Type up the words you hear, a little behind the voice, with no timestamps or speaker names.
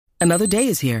Another day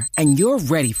is here, and you're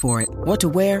ready for it. What to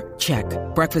wear? Check.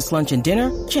 Breakfast, lunch, and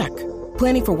dinner? Check.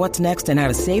 Planning for what's next and how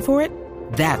to save for it?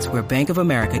 That's where Bank of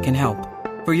America can help.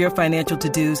 For your financial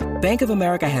to-dos, Bank of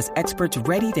America has experts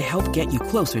ready to help get you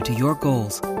closer to your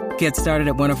goals. Get started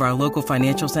at one of our local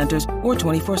financial centers or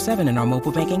 24/7 in our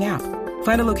mobile banking app.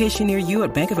 Find a location near you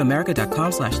at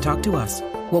bankofamerica.com/talktous.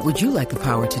 What would you like the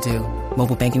power to do?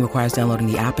 Mobile banking requires downloading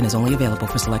the app and is only available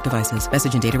for select devices.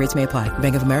 Message and data rates may apply.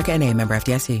 Bank of America N.A., member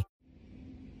FDIC.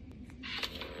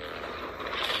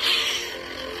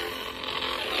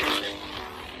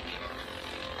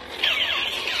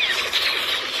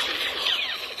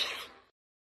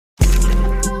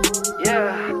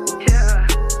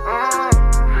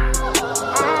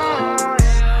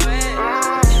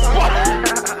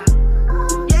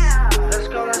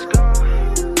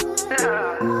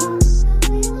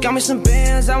 Some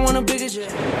bands, I want a bigger jet.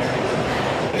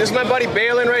 This is my buddy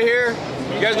Balin right here.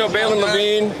 You guys know Balin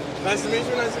Levine. Nice to meet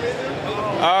you, nice to meet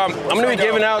you. I'm going to be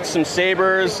giving out some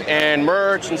sabers and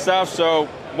merch and stuff, so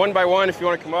one by one if you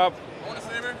want to come up. I want a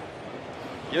saber.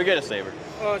 You'll get a saber.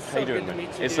 Oh, it's How so you doing, good to man?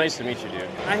 meet you. It's nice to meet you, dude.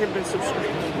 I have been subscribed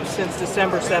since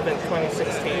December 7th,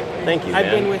 2016. Thank you, I've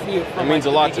man. been with you from It means a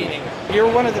the lot to beginning. me. You're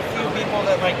one of the few people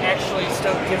that actually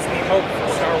still gives me hope for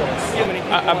Star Wars.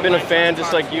 I've been a fan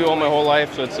just like you all my whole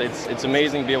life, so it's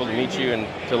amazing to be able to meet you and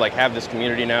to have this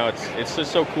community now. It's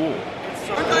just so cool.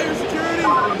 I got your security.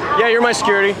 Yeah, you're my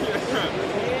security.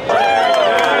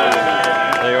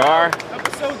 There you are.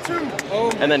 Episode 2. Oh,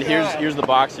 And then here's the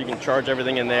box. You can charge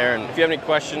everything in there. And if you have any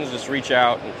questions, just reach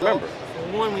out. And remember,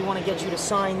 one, we want to get you to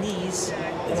sign these.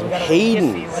 And then we got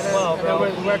Hayden. gift these as well, bro. We're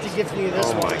about to gift you this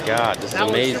oh one. my God, this is That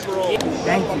one's amazing. super old.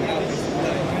 Thank you.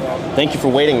 Thank you for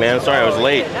waiting, man. Sorry I was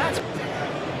late.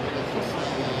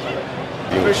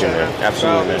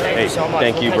 Absolutely, man. Thank Hey, you so much.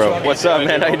 thank you, We'll bro. catch you on What's up,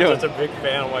 man? How you doing? Such a big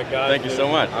fan. Oh my God. Thank you dude. so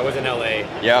much. I was in LA.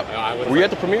 Yep. I was Were you at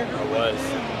the premiere? I was.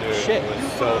 Dude, Shit. It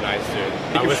was so nice, dude.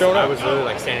 Think you showed up? I was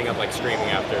really standing up, screaming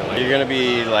after. You're gonna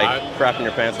be crapping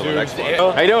your pants over the next one. Dude,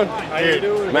 How you doing? How you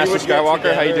doing? Master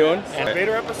Skywalker, how you doing?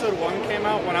 Vader episode 1 came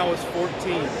out when I was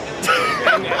 14.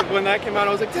 And when that came out,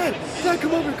 I was like, Dad,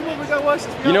 come over, we gotta watch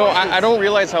this. You know, I don't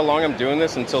realize how long I'm doing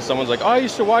this until someone's like, oh, I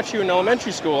used to watch you in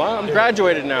elementary school. I'm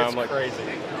graduated now. It's I'm like, crazy.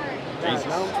 Jesus.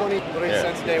 Now I'm 20,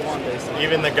 since day 1, basically.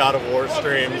 Even the God of War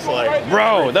streams,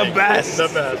 bro, the everything. best. The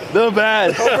best. The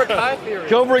best. Cobra Kai theory.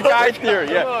 Cobra Kai theory,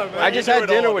 yeah. Come on, man. I just You do had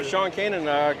it dinner all, with dude. Sean Kanan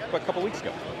a couple weeks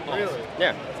ago. Really?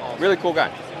 Yeah, really cool guy.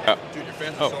 Dude, your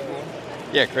fans are so cool.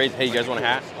 Yeah, crazy. Hey, you guys want a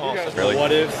hat? Awesome. Really?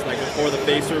 What ifs, before the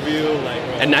face review,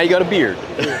 And now you got a beard.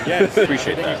 yes,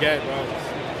 Appreciate everything that. you get, bro.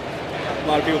 A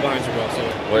lot of people behind you, bro. So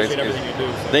appreciate everything you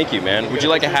do. So. Thank you, man. Would you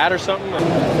like a hat or something?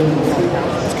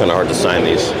 It's kind of hard to sign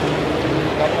these.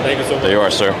 Thank you so much. There you are,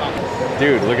 sir.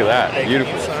 Dude, look at that. Hey,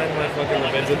 Beautiful. Can you sign my fucking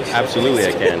Revenge of the Sith? Absolutely,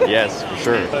 I can. Yes, for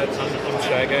sure. I'm a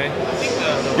shy guy.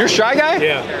 You're a shy guy?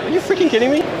 Yeah. Are you freaking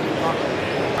kidding me?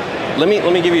 Let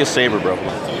me give you a saber, bro.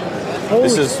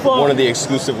 This is one of the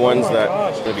exclusive ones that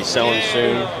will be selling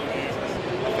soon.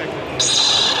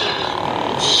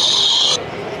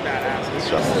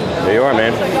 So, there you are,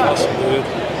 man. Awesome, dude.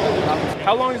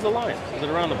 How long is the line? Is it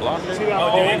around the block? Oh, dude,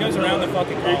 it goes around the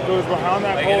fucking column. It goes behind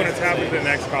that pole and it's halfway to the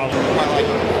next column.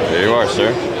 There you are,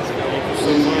 sir.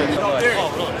 You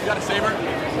got a saber?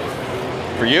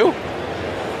 For you?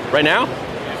 Right now?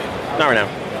 Not right now.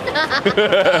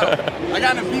 I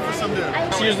got in a beef with some dude.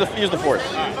 Just use the force.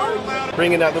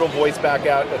 Bringing that little voice back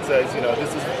out that says,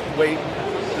 this is the way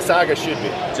the saga should be.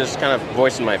 Just kind of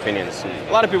voicing my opinions.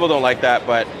 A lot of people don't like that,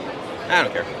 but I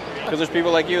don't care. Because there's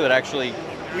people like you that actually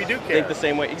We do care. think the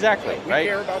same way. Exactly, We right?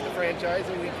 care about the franchise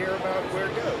and we care about where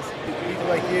it goes. People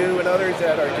like you and others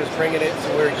that are just bringing it to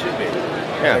where it should be.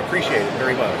 Yeah. I appreciate it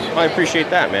very much. I appreciate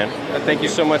that, man. Thank you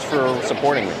so much for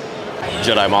supporting me.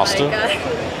 Jedi Master.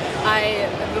 I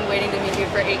have been waiting to meet you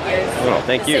for 8 years. Oh,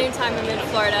 thank you. At the same time, I'm in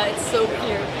Florida. It's so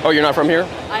cute. Oh, you're not from here?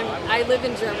 I live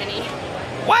in Germany.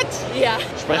 What? Yeah.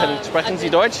 Sprechen Sie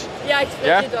Deutsch? Ja, ich spreche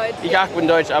Ja? Deutsch. Ich auch bin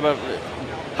Deutsch, aber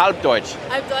halb Deutsch.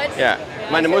 Halb Deutsch? Ja.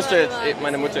 Meine ich Mutter höre immer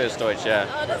meine Mutter ist Deutsch, ja.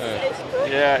 Oh, das ist echt gut.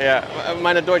 Ja.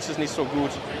 Meine Deutsch ist nicht so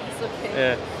gut. It's okay.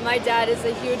 Yeah. My dad is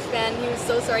a huge fan. He was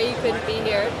so sorry he couldn't be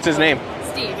here. What's his name?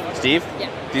 Steve. Steve? Yeah.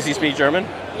 Does he speak German?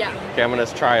 Yeah. Okay, I'm gonna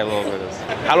try a little bit of this.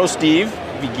 Hallo Steve,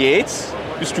 wie geht's?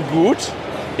 Bist du gut?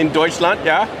 In Deutschland,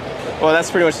 yeah? Well,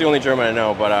 that's pretty much the only German I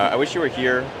know, but I wish you were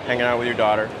here, hanging out with your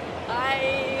daughter.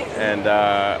 And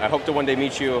I hope to one day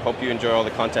meet you. I hope you enjoy all the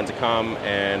content to come,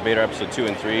 and Vader episode 2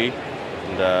 and 3.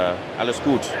 And alles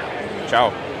gut.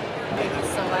 Ciao. Thank you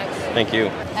so much. Thank you.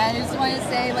 And I just want to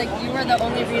say, you are the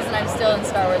only reason I'm still in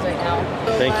Star Wars right now.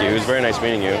 Thank you. It was very nice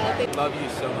meeting you. I love you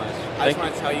so much. I just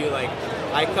want to tell you,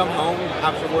 I come home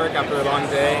after work after a long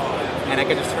day, and I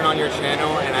could just turn on your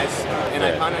channel, and I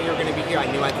found out you were going to be here.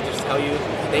 I knew I could just tell you,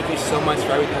 thank you so much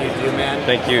for everything you do, man.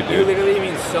 Thank you, dude. You literally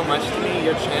mean so much to me,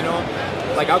 your channel.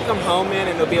 Like, I'll come home, man,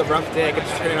 and it'll be a rough day. I could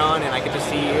just turn it on, and I could just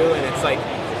see you, and it's like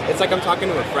I'm talking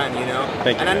to a friend, you know?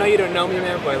 Thank you. And I know you don't know me,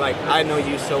 man, but like, I know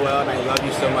you so well, and I love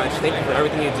you so much. Thank you for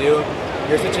everything you do.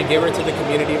 You're such a giver to the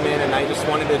community, man, and I just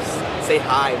wanted to say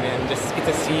hi, man, just get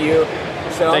to see you.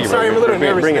 So I'm sorry, I'm a little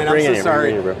nervous, man. I'm so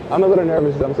sorry. I'm a little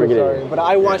nervous, I'm so sorry. But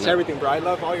I watch everything, bro. I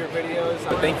love all your videos.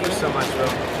 Thank you so much, bro.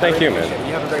 Thank you, man.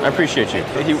 You have a great I appreciate you.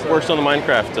 He works on the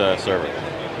Minecraft server.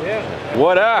 Yeah.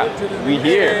 What up? We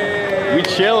here. We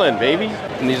chilling, baby.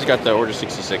 And he's got the Order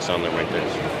 66 on there right there.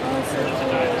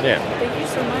 Yeah. Thank you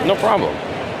so much. No problem.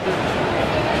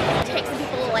 Take some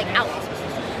people like out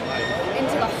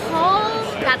into the hall.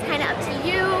 That's kind of up to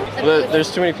you. Well,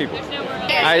 there's too many people.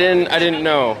 I didn't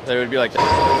know that it would be like that.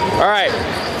 All right,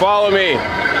 follow me.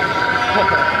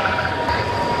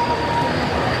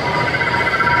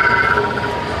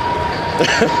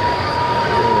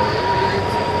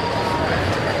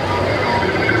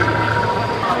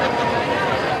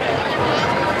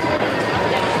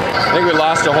 I think we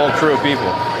lost a whole crew of people.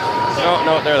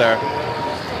 No, they're there.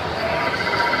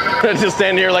 Just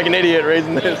standing here like an idiot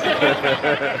raising this.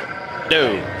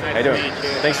 Dude, how you doing?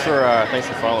 Thanks for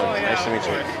following. Nice to meet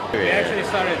you. We actually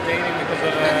started dating because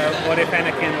of What If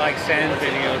Anakin Likes Sand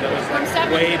video that was like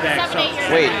way back.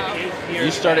 Wait,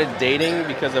 you started dating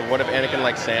because of What If Anakin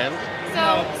Likes Sand?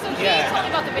 So he told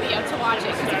me about the video to watch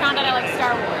it because he found out I like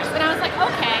Star Wars. And I was like,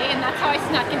 okay, and that's how I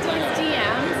snuck into his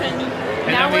DMs. And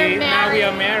now we're married. Now we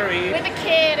are married. With a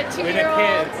kid, a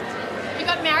 2-year-old. We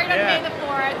got married on May the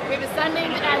 4th. We have a son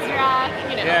named Ezra.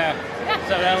 You know. Yeah.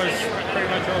 So that was pretty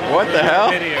much all. What the hell?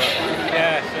 Video.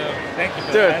 Yeah. So thank you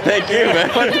for Dude, that. thank you, man.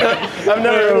 I've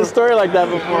never heard a story like that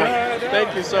before.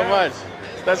 Thank you so much.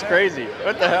 That's crazy.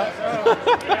 What the hell?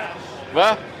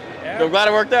 Well, I'm glad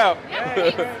it worked out.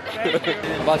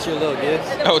 I bought you a little gift.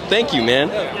 Oh, thank you, man.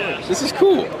 This is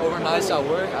cool. Overnight at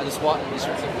work, I just pull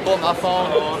up my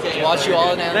phone, watch you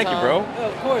all the damn time. Thank you, bro. Yeah,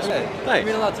 of course. Hey, Thanks.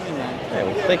 You mean a lot to me, man. Hey,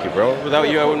 well, thank you, bro. Without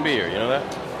you, I wouldn't be here. You know that?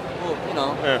 Well, you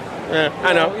know. Yeah,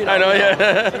 I know.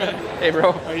 Yeah. Hey,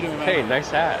 bro. How you doing, man? Hey, nice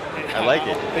hat. I like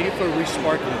it. Thank you for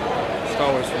resparking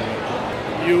Star Wars for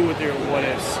me. You with your what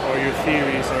ifs or your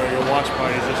theories or your watch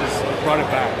parties, it just brought it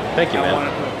back. Thank you, man. I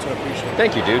wanted to appreciate it.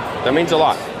 Thank you, dude. That means a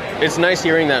lot. It's nice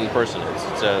hearing that in person.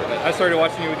 I started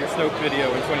watching you with your Snoke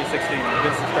video in 2016. I've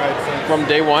been subscribed since. From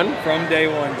day one? From day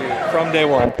one, dude. From day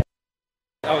one.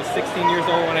 I was 16 years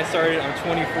old when I started. I'm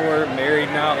 24, married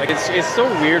now. Like It's so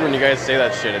weird when you guys say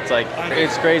that shit. It's like,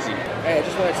 it's crazy. Hey, I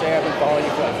just want to say I've been following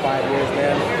you for like 5 years,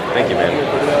 man. Thank you, man. I love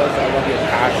your videos. I love your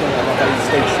passion. I love how you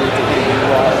stay true to who you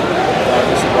are,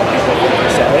 regardless of what people think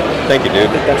or say. Thank you, dude.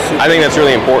 I think that's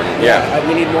really important. Yeah.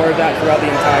 We need more of that throughout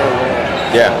the entire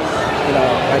world. Yeah. You know,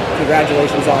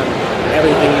 congratulations on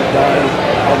everything you've done,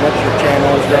 how much your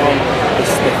channel has grown,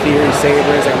 the theory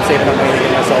savers. I'm saving up money to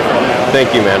get myself one now.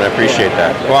 Thank you, man. I appreciate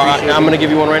that. Well, I'm going to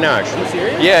give you one right now, actually. Are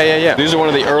you serious? Yeah. These are one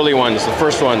of the early ones, the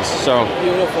first ones. So.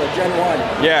 Beautiful, Gen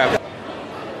 1. Yeah.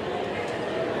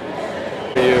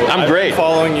 I'm great. I've been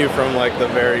following you from like the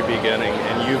very beginning,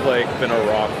 and you've like been a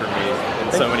rock for me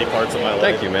in so many parts of my life.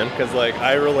 Thank you, man. Because like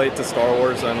I relate to Star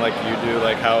Wars and like you do,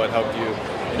 like how it helped you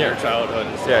in your childhood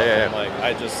and stuff. Yeah. And, like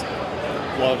I just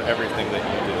love everything that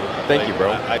you do. Thank you,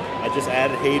 bro. I just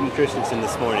added Hayden Christensen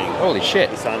this morning. Holy shit.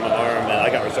 He signed my arm. I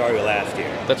got Rosario last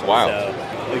year. That's wild.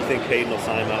 So, do you think Hayden will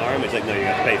sign my arm? He's like, no, you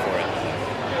have to pay for it.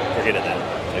 Forget it then.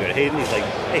 So I go to Hayden. He's like,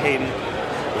 hey, Hayden,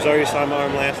 Rosario signed my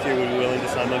arm last year. Would you be willing to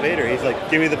sign my Vader? He's like,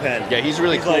 give me the pen. Yeah, he's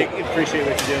really cool. Like, appreciate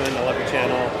what you're doing. I love your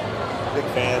channel. Big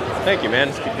fan. Thank you, man.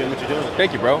 Just keep doing what you're doing.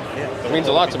 Thank you, bro. Yeah. It means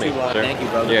a lot to me. Thank you,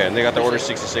 brother. Yeah, and they got the Order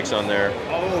 66 on there.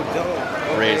 Oh,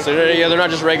 dope. Great. So they're not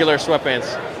just regular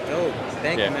sweatpants. Dope.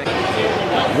 Thank you, man.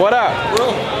 What up?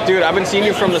 Bro. Dude, I've been seeing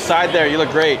you from the side there. You look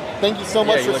great. Thank you so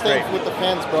much you for look staying great. with the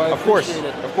fans, bro. I Of course.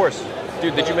 appreciate it. Of course.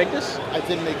 Dude, did you make this? I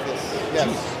did make this. Yes.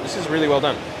 Jeez, this is really well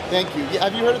done. Thank you. Yeah,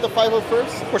 have you heard of the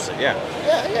 501st? Of course, yeah.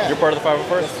 Yeah. You're part of the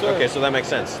 501st? Yes, sir. Okay, so that makes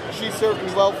sense. She served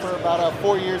me well for about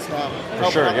 4 years now.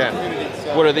 For sure, helping out yeah. the community,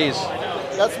 so. What are these?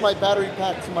 That's my battery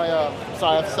pack to my,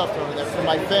 sorry, I have stuff over there, for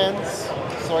my fence.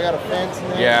 So I got a fence in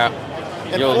there.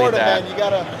 Yeah, In you'll Florida, need that. man,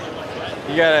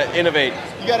 You gotta innovate.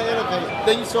 you gotta innovate.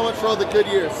 Thank you so much for all the good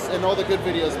years and all the good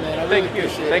videos, man. I really Thank you.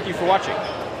 appreciate it. Thank you for watching.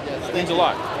 Yes, It means a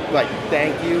lot. Like,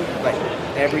 thank you. Like,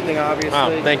 everything, obviously.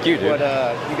 Oh, thank you, dude. But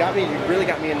you really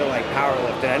got me into like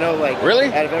powerlifting. I know, like, Really?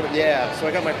 Yeah. So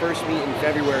I got my first meet in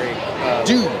February.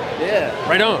 Dude. Yeah.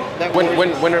 Right on.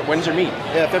 When's your meet?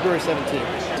 Yeah, February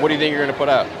 17th. What do you think you're gonna put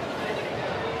out?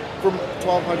 from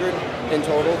 1,200 in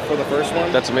total for the first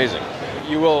one. That's amazing.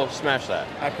 You will smash that.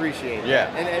 I appreciate it.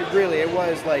 Yeah. And it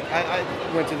was like, I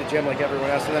went to the gym like everyone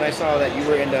else, and then I saw that you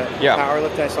were into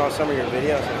powerlifting. I saw some of your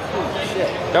videos. I was like, holy shit.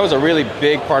 That was a really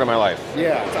big part of my life.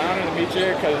 Yeah. It's an honor to meet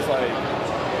you because, like,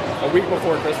 a week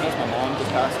before Christmas, my mom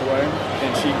just passed away,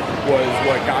 and she was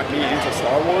what got me into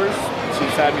Star Wars.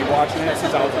 She's had me watching it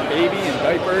since I was a baby in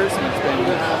diapers, and it's been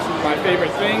my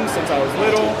favorite thing since I was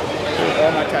little.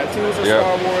 All my tattoos are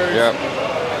Star Wars. Yep.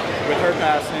 With her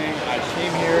passing, I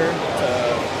came here to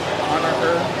honor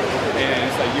her, and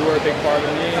it's like you were a big part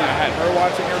of me. I had her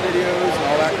watching her videos and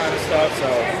all that kind of stuff, so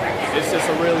it's just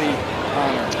a really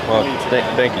honor Well, to meet you.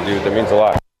 thank you, dude. That means a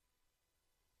lot.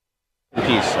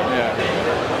 Peace. Yeah.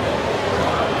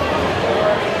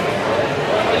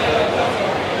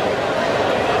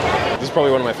 This is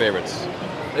probably one of my favorites.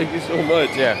 Thank you so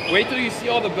much. Yeah. Wait till you see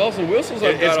all the bells and whistles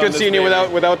I've got It's on good this seeing you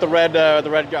baby. without the red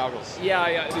goggles.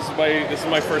 Yeah. This is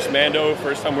my first Mando.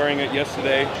 First time wearing it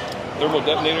yesterday. Thermal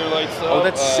detonator lights up. Oh,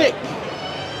 that's sick.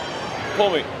 Pull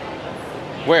me.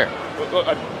 Where?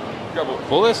 Grab it.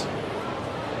 Pull this?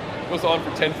 Was on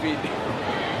for 10 feet.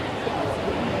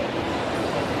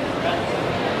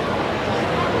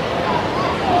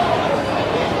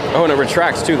 Oh, and it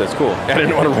retracts too. That's cool. I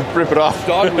didn't want to rip it off.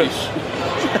 Dog leash.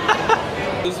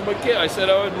 This is my kid. I said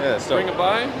I would bring it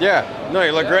by. Yeah. No,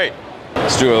 you look great.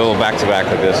 Let's do a little back-to-back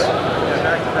like this. Yeah,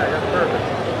 back-to-back. That's perfect.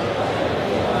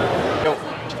 Yo,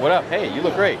 what up? Hey, you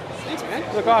look great. Thanks, man.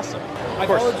 You look awesome. I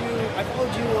followed you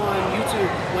on YouTube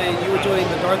when you were doing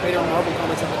the Darth Vader Marvel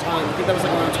comics at the time. I think that was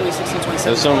like around 2016, 2017.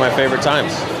 Those are some of my favorite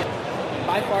times.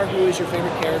 By far, who is your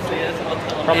favorite character?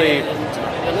 Probably. And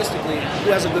realistically,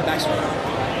 who has a good backstory?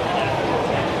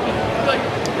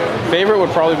 Favorite would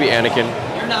probably be Anakin,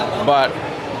 but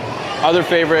other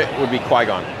favorite would be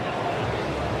Qui-Gon.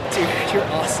 Dude, you're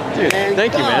awesome. Dude, man.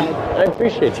 thank you, man. I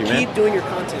appreciate you, man. Keep doing your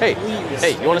content, Hey, please.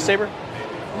 hey, you want a saber?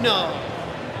 No.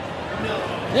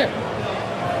 Yeah.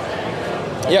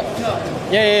 Yep.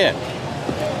 Yeah.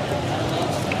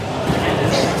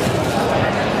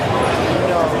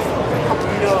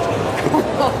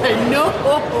 No.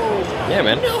 Yeah,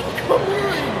 man. No, come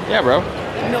on. Yeah, bro.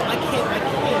 No, I can't.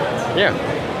 Yeah.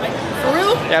 For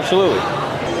real? Absolutely.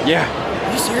 Yeah.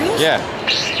 Are you serious? Yeah.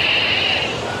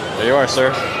 There you are,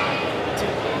 sir.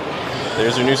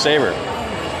 There's your new saber.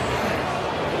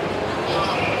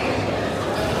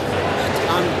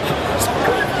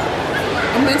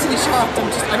 I'm mentally shocked.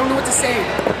 I don't know what to say.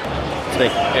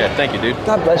 Thank you, dude.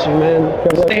 God bless you, man.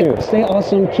 God bless you. Stay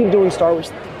awesome. Keep doing Star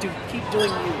Wars. Dude, keep doing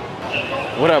you.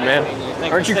 What up, man?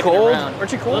 Aren't you cold?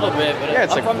 Aren't you cold? A little bit, but yeah,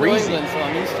 it's I'm like from freezing. New England, so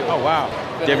I'm used to it. Oh, wow.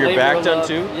 Do you have your back done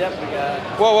too? Yep, we got.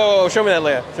 Whoa. Show me that,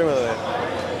 Leia. Show me that, Leia.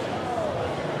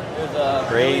 There's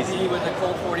Crazy. LED with the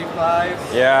Colt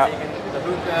 45s. Yeah. The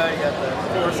hookah, you got the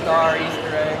 4-star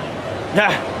Easter egg.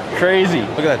 Yeah, crazy.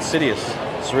 Look at that Sidious.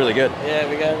 It's really good. Yeah,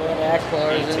 we got little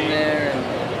Akbars in there.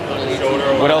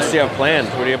 And what else do you have planned?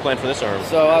 What do you have planned for this arm?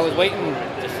 So I was waiting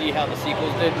to see how the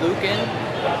sequels did Luke in.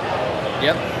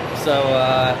 Yep. So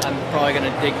I'm probably going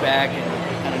to dig back and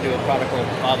kind of do a prodigal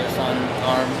father-son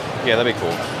arm. Yeah, that'd be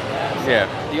cool. Yeah.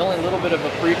 The only little bit of a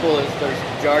prequel is there's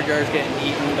Jar Jar's getting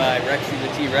eaten by Rexy the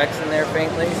T-Rex in there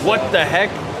faintly. What the heck?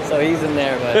 So he's in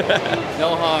there, but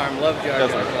no harm. Love Jar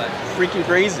Jar. That's freaking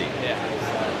crazy. Yeah.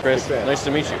 Chris, nice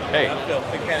to meet you. Hey.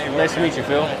 Nice to meet you,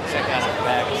 Phil. Check out the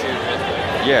back too, real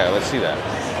quick. Yeah, let's see that.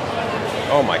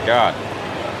 Oh my God.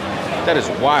 That is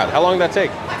wild. How long did that take?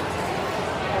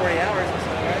 40 hours or so,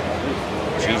 right?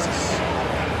 Jesus.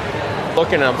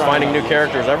 Looking, I'm finding new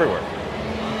characters everywhere.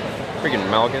 Freaking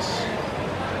Malgus,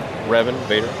 Revan,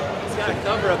 Vader. He's got a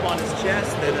cover up on his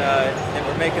chest that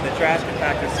we're making the trash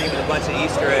compactor scene with a bunch of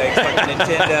Easter eggs like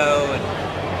Nintendo and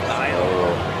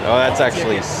Oh, that's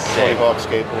actually sick. Hawk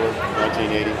skateboard,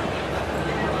 1980.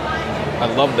 I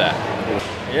love that.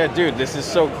 Yeah, dude, this is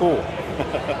so cool.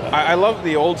 I love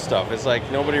the old stuff. It's like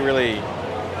nobody really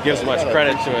gives much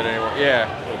credit to it anymore. Yeah.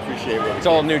 I appreciate it. It's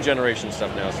all new generation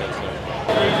stuff now, so it's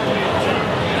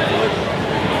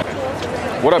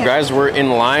What up, guys? We're in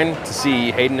line to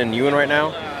see Hayden and Ewan right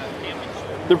now.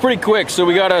 They're pretty quick, so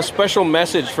we got a special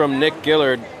message from Nick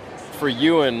Gillard for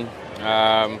Ewan.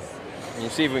 We'll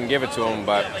see if we can give it to him,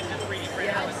 but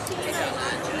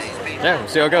yeah, we'll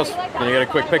see how it goes. Then you get a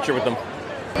quick picture with them.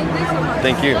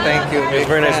 Thank you. Thank you. It was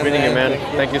very nice meeting you, man.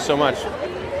 Thank you so much.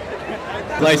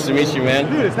 Nice to meet you, man.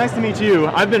 Dude, it's nice to meet you.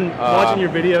 I've been watching your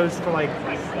videos for like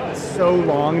so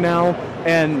long now,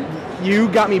 and you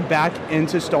got me back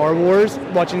into Star Wars,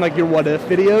 watching like your What If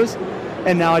videos,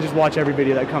 and now I just watch every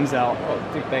video that comes out. Oh,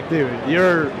 dude, thank you. Dude,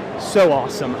 you're so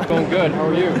awesome. Going good. How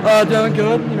are you? Doing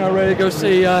good. You know, ready to go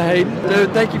see Hayden.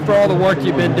 Dude, thank you for all the work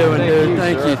you've been doing, dude.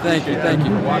 Thank you.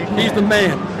 He's the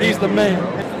man. He's the man.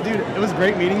 Dude, it was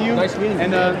great meeting you. Nice meeting you.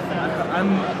 And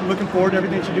I'm looking forward to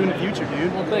everything that you do in the future,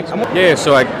 dude. Well, thanks. Yeah,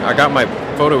 so I got my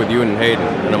photo with you and Hayden,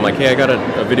 and I'm like, hey, I got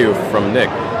a video from Nick.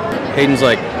 Hayden's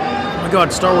like, oh my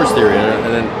God, Star Wars theory,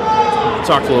 and then we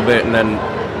talked a little bit, and then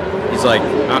he's like,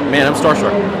 man, I'm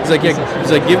starstruck. He's like, yeah.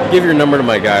 He's like, give your number to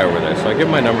my guy over there. So I give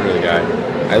my number to the guy.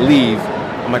 I leave.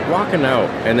 I'm like walking out,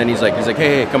 and then he's like,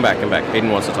 hey, come back.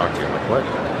 Hayden wants to talk to you. I'm like, what?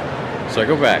 So I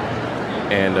go back,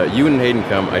 and you and Hayden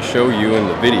come. I show you in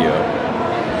the video,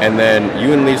 and then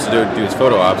Ewan leaves to do his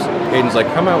photo ops. Hayden's like,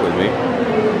 come out with me.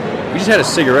 We just had a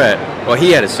cigarette. Well,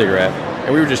 he had a cigarette,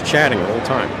 and we were just chatting the whole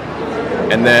time.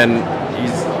 And then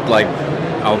he's like,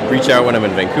 I'll reach out when I'm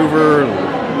in Vancouver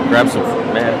and grab some,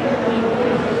 man.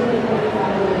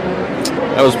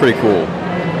 That was pretty cool.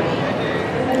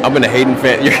 I've been a Hayden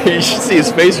fan. You should see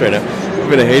his face right now. I've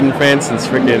been a Hayden fan since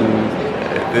freaking,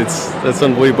 that's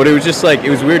unbelievable. But it was just like, it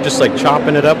was weird just like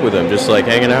chopping it up with him, just like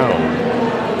hanging out.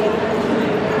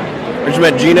 I just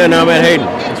met Gina and now I met Hayden.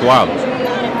 It's wild.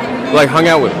 Like hung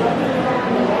out with him.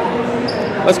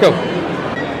 Let's go.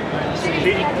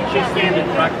 She's standing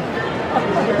front.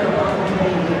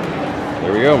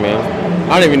 There we go, man.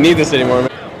 I don't even need this anymore, man.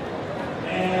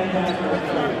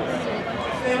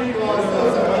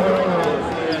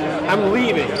 I'm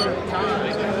leaving.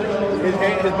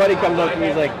 His buddy comes up to me,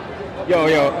 he's like, yo,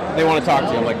 they want to talk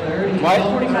to you. I'm like, what?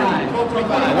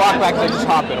 I walk back, I just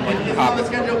hop in. I'm like, hop in.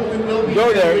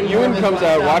 Go there, Ewan comes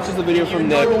out, watches the video from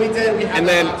Nick, and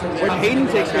then when Hayden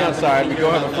takes me outside, we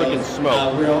go have a freaking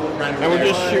smoke. And we're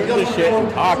just shooting the shit and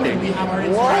talking.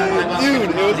 What? Dude,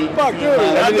 it was fuck, dude.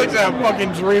 That's like a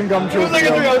fucking dream come true. It was like a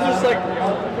dream. I was just like,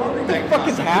 what the fuck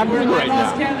is happening right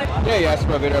now? Yeah, he asked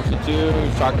about video episode 2, he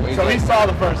was talking about. So he saw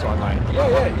the first one, like.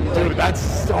 Yeah. Dude, that's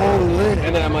so lit.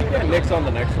 And then I'm like, yeah, Nick's on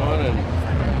the next one,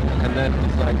 and then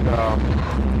he's like,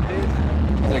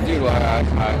 dude, well,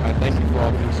 I thank you for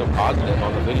all being so positive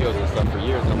on the videos and stuff for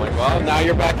years. And I'm like, well, now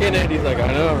you're back in it. He's like, I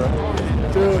know, bro.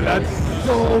 Dude, that's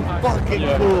so fucking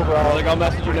cool, bro. Like, I'll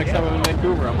message you next time I'm in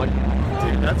Vancouver. I'm like,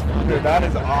 dude, that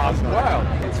is awesome. Wow.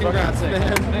 Congrats,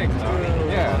 man. Thanks,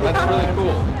 yeah, that's really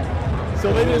cool.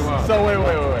 So they just, so wait.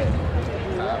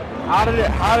 How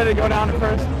did it go down at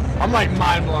first? I'm like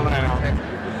mind blown right now.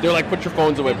 They're like, put your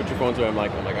phones away. I'm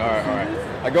like, all right.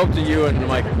 I go up to you and I'm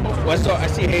like, well, I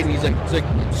see Hayden. He's like,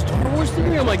 Star Wars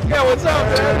theory? I'm like, yeah, what's up,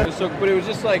 man? But it was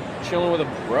just like chilling with a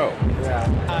bro.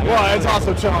 Yeah. Well, it's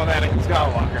also chilling with Anakin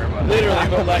Skywalker. But literally,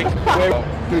 but like,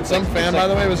 dude, some fan, by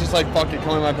the way, was just like, fuck it,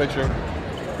 come in my picture.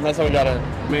 And that's how we got in.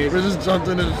 Amazing. We just jumped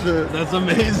into the shit. That's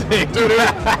amazing. Dude,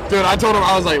 I told him,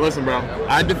 I was like, listen, bro,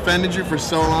 I defended you for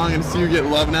so long, and to see you get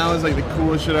love now is like the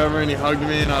coolest shit ever, and he hugged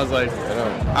me, and I was like,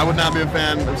 I would not be a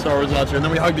fan of Star Wars without you. And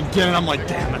then we hugged again, and I'm like,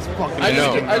 damn, that's fucking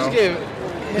amazing, I just gave...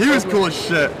 He was cool as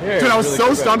shit. Yeah, dude, I was really so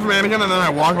cool stunned from Anakin, and then I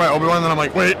walked by Obi-Wan, and then I'm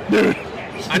like, wait, dude.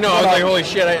 I know, I was like, holy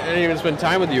shit, I didn't even spend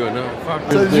time with you. And fuck.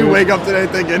 So did you wake up today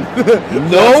thinking, no,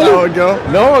 that's how it would go?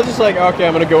 No, I was just like, okay,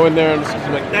 I'm going to go in there, and just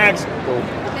like, next. Cool.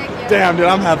 Damn, dude,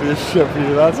 I'm happy as shit for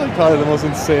you. That's like probably the most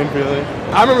insane feeling.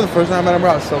 I remember the first time I met him,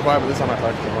 bro, I was so quiet, but this time I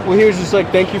talked to him. Well, he was just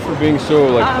like, thank you for being so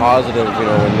like positive, you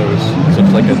know, when there was such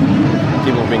like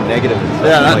people being negative and stuff.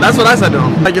 Yeah, that's what I said to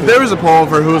him. Like, if there was a poll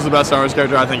for who's the best Star Wars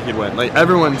character, I think he'd win. Like,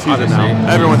 everyone sees it now.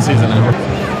 Everyone sees it now.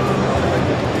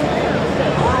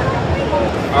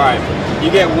 All right, you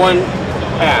get one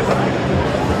path.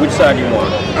 Which side do you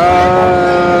want?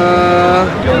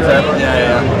 Yeah.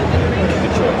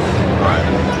 Good choice. All right.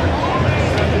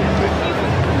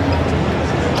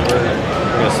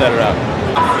 Set it up.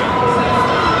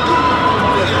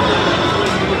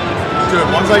 Dude,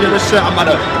 once I get this shit, I'm about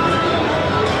to...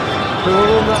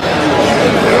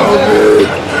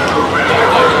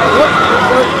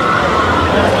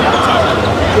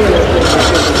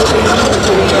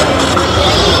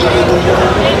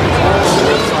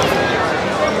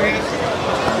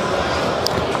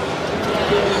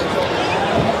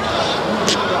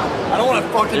 I don't want to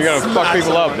fucking... You're gonna fuck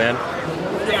people up, man.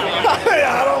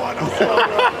 Yeah, I don't want no smoke,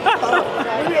 bro.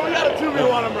 We got a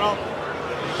 2v1 him, bro.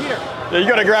 Here. Yeah, you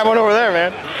gotta grab one over there,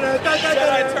 man.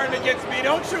 Jedi turned against me.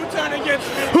 Don't you turn against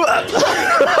me.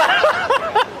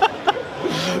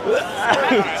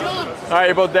 Alright,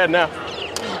 you're both dead now.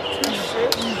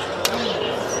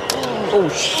 Oh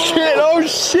shit, oh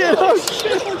shit, oh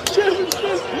shit, oh shit, oh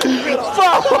shit.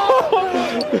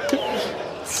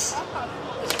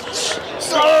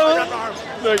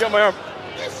 No, I got my arm.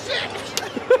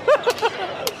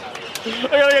 I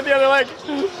gotta get the other leg.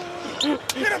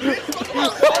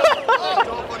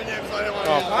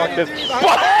 Oh, fuck this.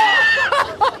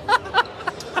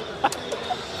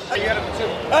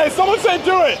 Hey, someone say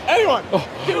do it. Anyone. Do it.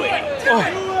 Do it.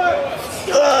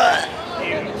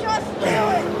 Just do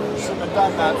it. Shouldn't have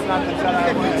done that. It's not the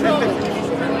Jedi.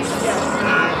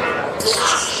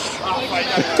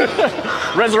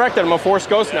 Resurrected. I'm a Force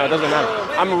Ghost now. It doesn't matter.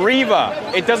 I'm Reva.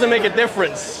 It doesn't make a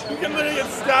difference. You can literally get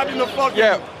stabbed in the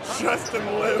fucking chest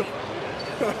and live.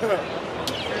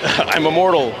 I'm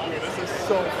immortal. This is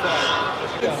so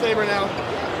fun. Good saber now.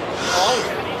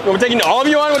 We're taking all of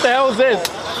you on? What the hell is this?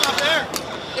 That's not fair.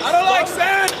 I don't like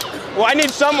sand. Well, I need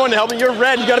someone to help me. You're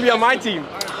red. You got to be on my team.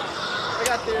 I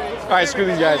got theories. All right, screw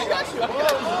these guys.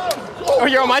 Oh,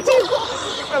 you're on my team?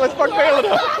 All right, let's fuck Balin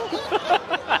up.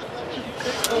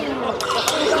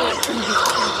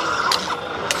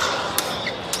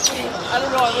 I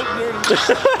don't know. I look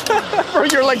nerdy. Bro,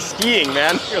 you're like skiing,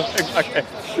 man. You're like, okay.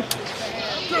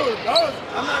 Dude, I'm not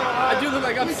gonna lie. I do look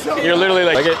like I'm skiing. You're literally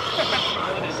like it.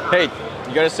 Hey,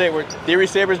 you gotta say it. We're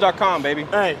theorysabers.com, baby.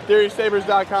 Hey,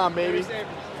 theorysabers.com, baby.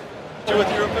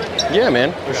 Yeah,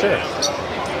 man, for sure.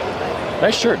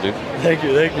 Nice shirt, dude. Thank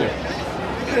you, thank you.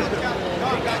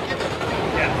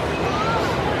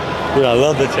 Dude, I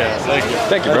love the channel. Thank you.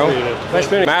 Thank you, bro. Nice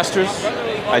meeting you. Masters,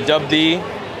 I dubbed thee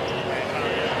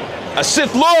a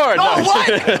Sith Lord. Oh, what?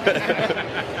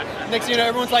 Next thing you know,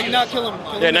 everyone's like, no, kill him.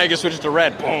 Yeah, now you can switch it to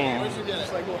red. Boom.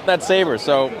 That's saber.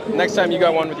 So next time you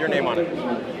got one with your name on it.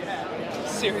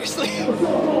 Seriously?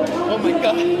 Oh my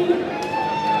god.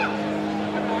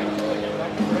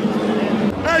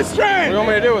 Hey, Strange! What do you want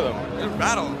me to do with them? Just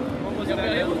battle.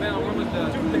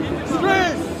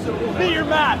 Strange! Be your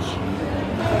match!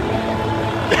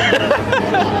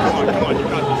 Come on, you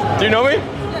got this. Do you know me?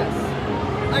 Yes,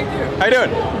 I do. How you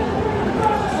doing?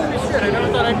 Holy shit, I never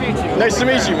thought I'd meet you. Nice to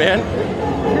meet you, man.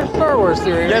 You're Star Wars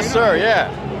theory. Yes, sir, yeah.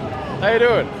 How you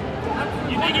doing?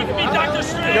 You think you can be Dr.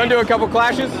 Strange? You want to do a couple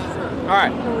clashes? All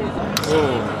right.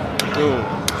 Ooh. Ooh.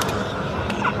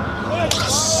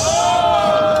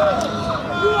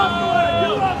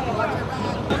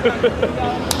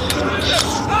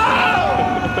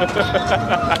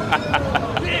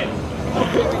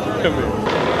 Come here.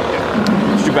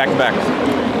 Let's do back to back.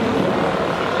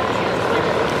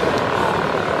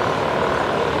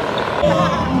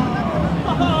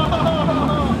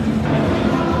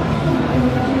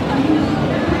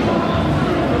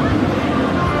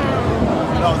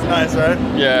 That was nice, right?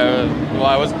 Yeah, well,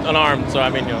 I was unarmed, so I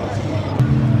mean, you know.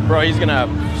 Bro, he's gonna have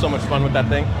so much fun with that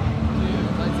thing.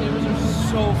 Lightsabers are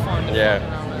so fun to Yeah. fuck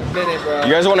around with. Minute, bro.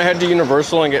 You guys want to head to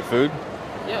Universal and get food?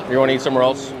 Yeah. You want to eat somewhere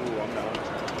else?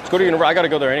 Let's go to Universal. I gotta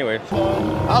go there anyway.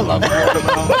 I love Florida,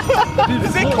 man.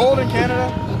 Is it cold in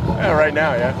Canada? Yeah, right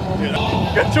now, yeah.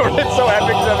 Jordan's so epic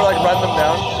because I have to like run them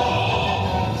down.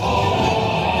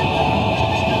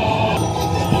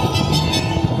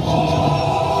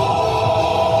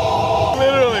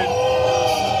 Literally.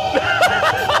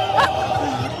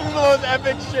 This is the most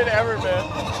epic shit ever, man.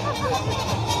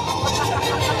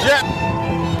 Yeah.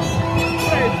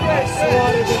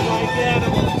 Swatted him like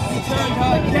animals. He turned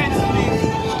her against me.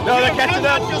 No, they're catching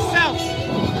up. Yourself.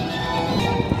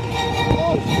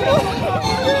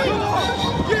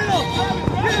 Get him!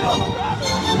 Get him!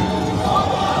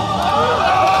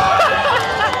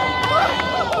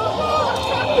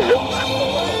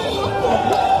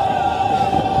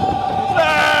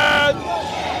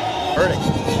 Hurting.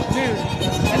 Dude,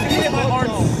 I hit my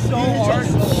heart so hard.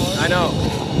 I know.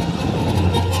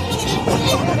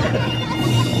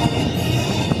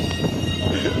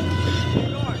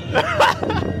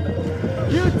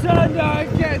 You turned her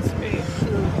against me.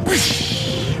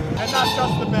 And not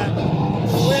just the men.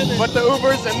 Women. But the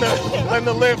Ubers and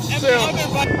the lifts too.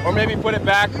 Or maybe put it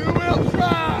back. You will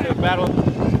try. Battle.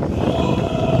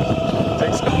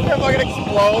 It fucking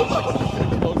explodes.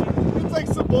 It's like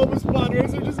some bulbous pod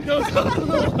razor just goes up to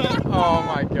the left. Oh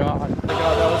my god.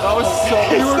 That was so.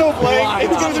 It's still playing.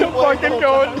 It's still fucking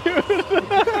going, dude.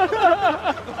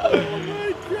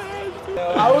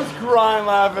 I was crying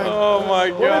laughing. Oh my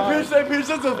god. What did Peach say? Peach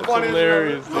said the funniest.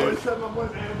 Hilarious, dude.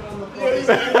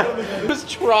 Just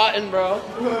trotting, bro.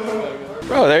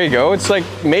 Bro, there you go. It's like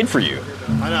made for you.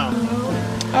 I know.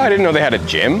 Oh, I didn't know they had a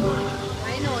gym.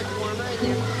 I know it's warmer in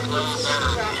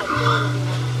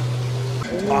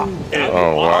there.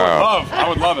 Oh wow. I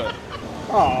would love it.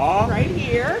 Aww. Right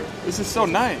here. This is so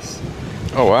nice.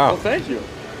 Oh wow. Well, thank you.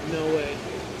 No way.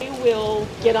 It will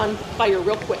get on fire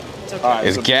real quick. It's okay.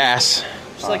 It's gas.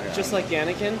 Just like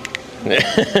Anakin.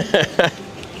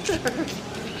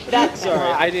 That's Sorry,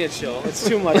 I need to chill. It's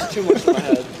too much in my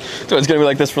head. So it's gonna be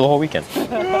like this for the whole weekend.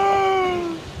 Where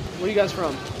are you guys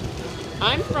from?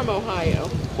 I'm from Ohio.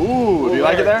 Ooh, do you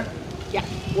like it there? Yeah.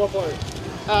 What part?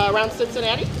 Around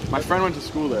Cincinnati. My friend went to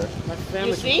school there. My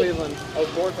family's from Cleveland. I was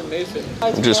born from Mason.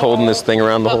 I'm just holding this thing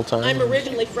around the whole time. I'm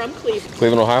originally from Cleveland.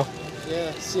 Cleveland, Ohio?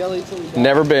 Yeah, CLE till we die.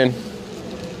 Never been.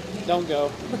 Don't go.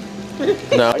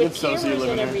 No. I could so see you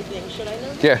living there. Everything. Should I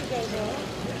know? Yeah.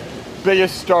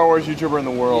 Biggest Star Wars YouTuber in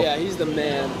the world. Yeah, he's the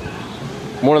man.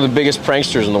 One of the biggest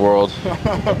pranksters in the world.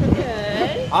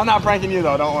 I'm not pranking you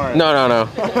though, don't worry. No.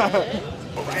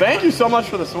 Thank you so much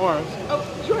for the s'mores. Oh,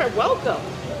 you are welcome.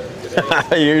 You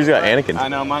just got Anakin. I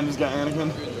know, mine just got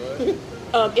Anakin.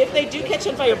 If they do catch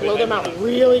on fire, blow them out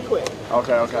really quick.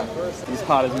 Okay. He's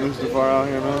hot as Mustafar out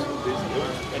here, man.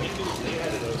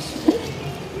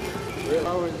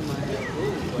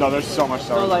 No, there's so much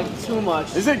Star No, Wars. like too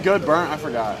much. Is it good burnt? I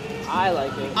forgot. I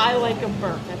like it. I like them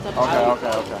burnt. That's up to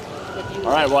Okay.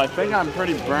 All right, well, I think I'm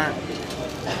pretty burnt.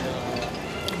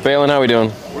 Phelan, how we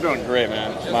doing? We're doing great,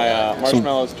 man. My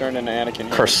marshmallows turned into Anakin.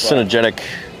 Carcinogenic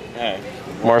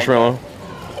marshmallow.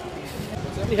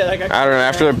 Yeah, that guy. I don't know,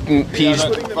 after the Peach.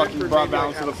 Fucking brought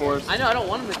balance to the force. I know, I don't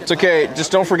want him to. It's okay,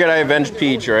 just don't forget I avenged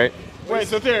Peach, right? Wait,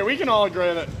 so Theory, we can all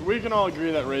agree that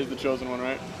Rey's the chosen one,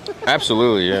 right?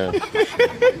 Absolutely, yeah.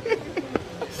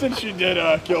 Since she did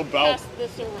kill Belt. Pass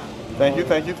this around. Thank you.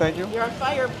 You're on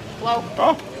fire. Blow.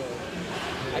 Oh.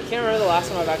 I can't remember the last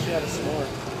time I've actually had a s'more.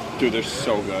 Dude, they're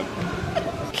so good.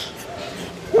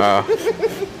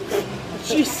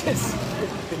 Jesus.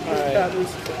 Alright.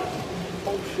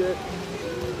 Oh shit.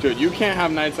 Dude, you can't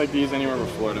have nights like these anywhere but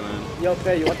Florida, man. You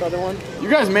okay? You want the other one? You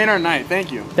guys made our night.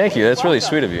 Thank you. Thank you, that's really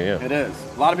sweet of you, yeah. It is.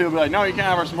 A lot of people be like, no, you can't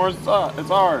have our s'mores.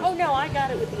 It's ours. Oh no, I got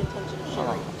it with the intention of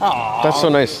sharing. Aww. That's so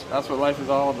nice. That's what life is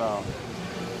all about.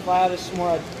 If I had a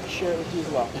s'more, I'd share it with you as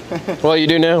well. Well, you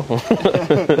do now.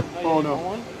 Oh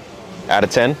no. Out of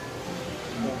 10?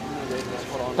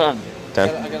 10. 10.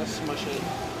 I gotta smush it.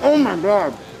 Oh my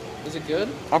god. Is it good?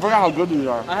 I forgot how good these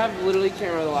are. I have literally can't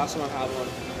remember the last time I've had one.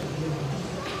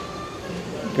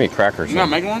 Give me a cracker. You not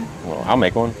making one? Well, I'll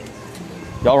make one.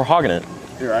 Y'all were hogging it.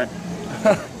 You're right.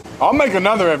 I'll make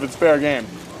another if it's fair game.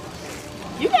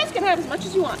 You guys can have as much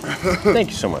as you want. Thank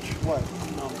you so much. What?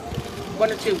 No.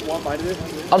 One or two. One bite of it?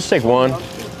 I'll just take one.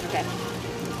 Okay.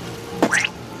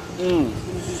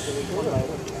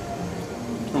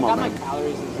 Come I on, got my man.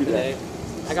 calories in today.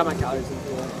 I got my calories in today.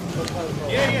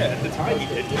 Yeah, at the time you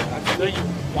did.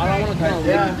 Why do I want to come on?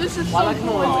 Yeah. This is Why do I come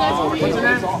on? What's your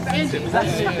name?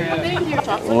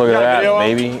 Look at that,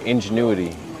 baby.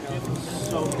 Ingenuity.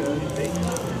 So good.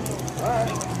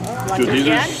 Dude, these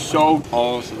are so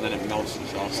close and then it melts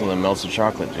itself. So then melts the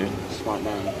chocolate, dude. Smart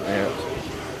man.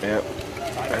 Yep.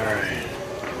 Alright.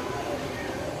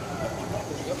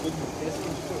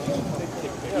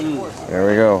 There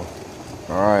we go.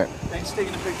 Alright. Thanks for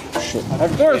taking the picture. Shit.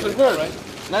 Of course.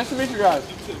 Nice to meet you guys.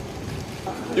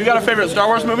 You got a favorite Star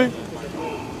Wars movie?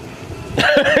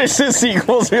 It's the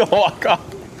sequels, we'll walk off.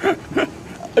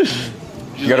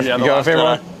 You got a favorite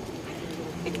one?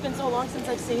 It's been so long since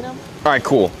I've seen them. Alright,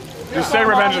 cool. Just say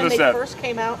Revenge of the When Sith. they first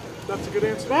came out. That's a good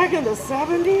answer. Back in the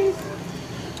 70s?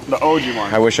 The OG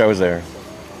one. I wish I was there.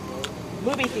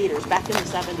 Movie theaters back in the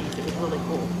 70s. It was really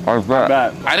cool. I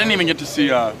bet. I didn't even get to see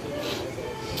the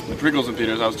prequels in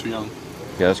theaters. I was too young.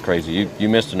 Yeah, that's crazy. You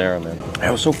missed an era, man.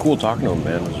 It was so cool talking to him,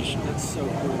 man. It was just, That's so cool.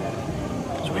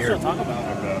 it's What's weird. to talk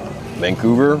about?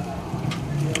 Vancouver.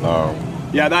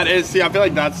 Yeah, that is. See, I feel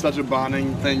like that's such a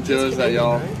bonding thing too. Is that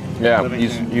y'all? Yeah, living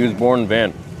he was born in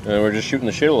Van. And we're just shooting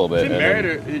the shit a little bit. Is he and married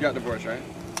then- or he got divorced, right?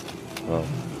 Well,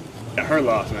 Yeah, her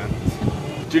loss, man.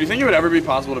 Dude, do you think it would ever be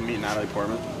possible to meet Natalie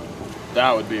Portman?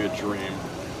 That would be a dream.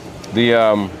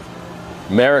 the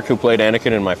Merrick who played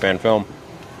Anakin in my fan film,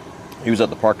 he was at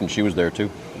the park and she was there too.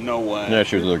 No way. Yeah,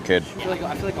 she was a little kid.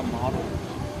 I feel like a model.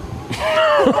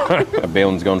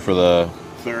 Balin's going for the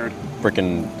third.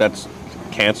 Freaking, that's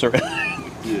cancer.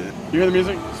 Yeah. You hear the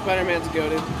music? Spider-Man's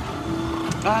goated.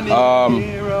 I need a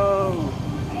hero.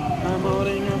 I'm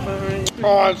holding up a ring.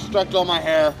 Oh, I stuck on my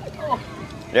hair.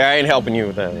 Yeah, I ain't helping you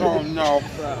with that. Oh no.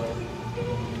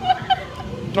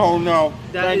 Oh no.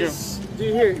 That Thank is.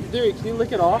 Dude, here, can you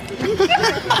lick it off?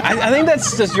 I think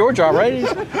that's just your job, right?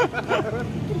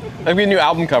 That'd be a new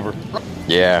album cover.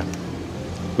 Yeah.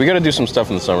 We gotta do some stuff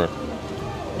in the summer.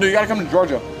 Dude, you gotta come to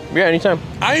Georgia. Yeah, anytime.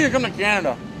 I need to come to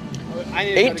Canada.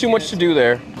 Ain't too much to do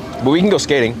there, but we can go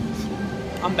skating.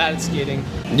 I'm bad at skating.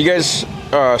 You guys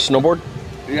snowboard?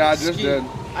 Yeah, I just did.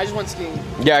 I just went skiing.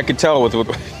 Yeah, I could tell with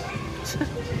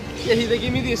Yeah, they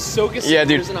gave me the Ahsoka yeah,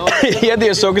 dude. sabers and I was He had the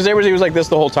Ahsoka sabers. He was like this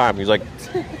the whole time. He was like,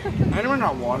 I know we're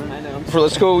not water. I know.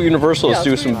 let's go Universal. Yeah, Let's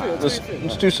do some.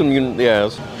 Let's do some. Yeah.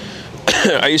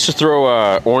 I used to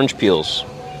throw orange peels,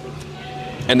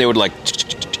 and they would like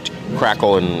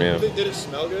crackle and yeah. Did it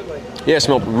smell good? Like. Yeah, it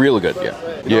smelled really good.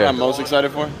 Yeah. You know what I'm most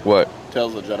excited for? What?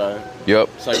 Tales of the Jedi. Yep.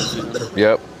 Second season.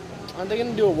 Yep. Aren't they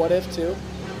gonna do a what if too?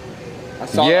 I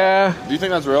saw Yeah. that. Do you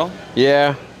think that's real?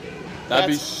 Yeah. That'd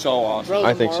be so awesome. Bro,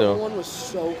 I the think Marvel so. one was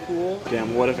so cool.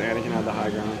 Damn, what if Anakin had the high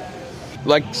ground?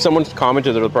 Like someone's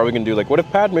commented that they're probably gonna do like, what if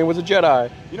Padme was a Jedi?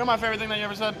 You know my favorite thing that you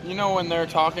ever said? You know when they're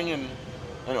talking and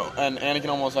Anakin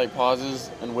almost like pauses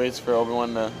and waits for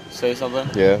Obi-Wan to say something?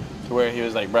 Yeah. To where he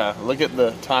was like, bruh, look at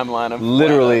the timeline of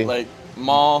Literally. like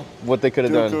Maul, What they could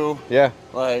have done. Dooku. Yeah.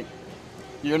 Like,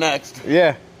 you're next.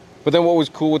 Yeah. But then what was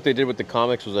cool what they did with the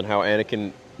comics was on how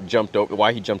Anakin jumped over,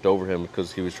 why he jumped over him,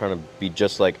 because he was trying to be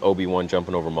just like Obi-Wan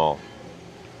jumping over Maul.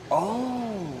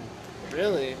 Oh.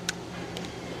 Really?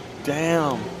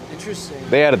 Damn. Interesting.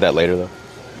 They added that later though.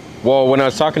 Well, when I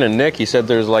was talking to Nick, he said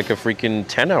there's like a freaking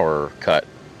 10-hour cut.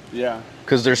 Yeah.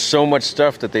 Because there's so much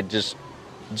stuff that they just,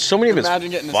 so many of his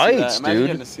Imagine getting fights, to see that. Imagine dude.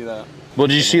 getting to see that. Well,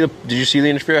 did you see the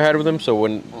interview I had with him? So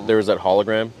when there was that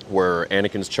hologram where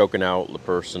Anakin's choking out the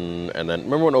person, and then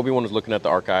remember when Obi-Wan was looking at the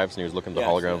archives and he was looking at the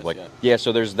hologram, yeah.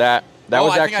 So there's that. That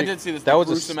was I actually think I did see this. that was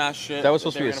gruesome ass shit. that was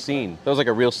supposed to be a scene. That was like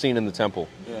a real scene in the temple,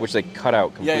 which they cut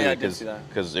out completely I did see that.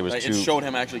 because it was Like, too. it showed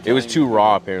him actually. It was killing too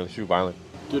raw, apparently, too violent.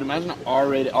 Dude, imagine an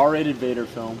R-rated Vader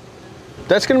film.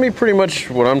 That's gonna be pretty much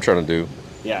what I'm trying to do.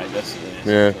 Yeah, I guess it is.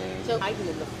 Yeah. So hiding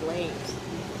in the flames.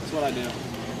 That's what I do.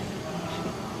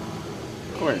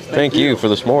 Of course. Thank you for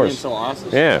the s'mores. Being so awesome.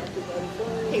 Yeah.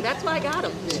 Hey, that's why I got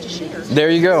them, just to share. There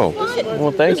you go.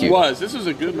 Well, thank you. This was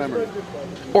a good memory.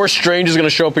 Or Strange is gonna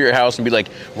show up at your house and be like,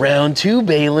 "Round 2,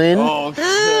 Balin." Oh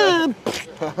shit.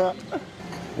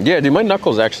 Yeah, dude, my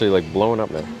knuckles actually like blowing up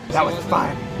now. That was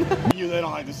fine. You, they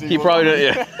don't like to see. He probably does,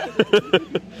 yeah.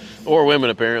 Or women,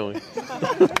 apparently.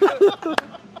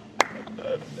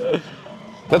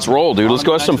 Let's roll, dude. Let's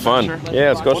go have some fun. Yeah,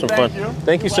 let's go have some fun.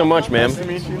 Thank you so much, ma'am. Nice to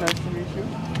meet you. Nice to meet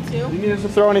you. You need us to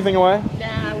throw anything away?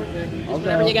 Nah, we're good. Just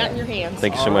whatever you got in your hands.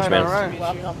 Thank you so much, man. All right. You're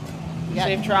welcome.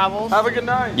 Safe travels. Have a good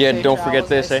night. Yeah, Safe don't forget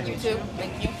travels. this, You eh? too.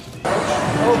 Thank you.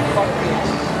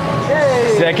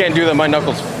 See, I can't do that. My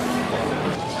knuckles.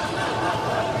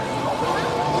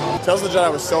 Tales of the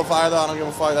Jedi was so fire though. I don't give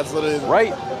a fuck. That's literally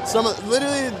right.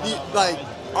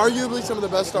 Arguably some of the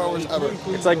best Star Wars ever.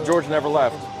 It's like George never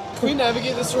left. Can we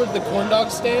navigate this towards the corn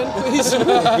dog stand, please?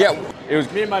 Yeah, it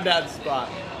was me and my dad's spot.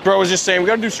 Bro was just saying we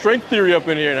gotta do strength theory up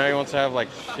in here. Now he wants to have like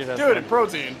shit. Dude,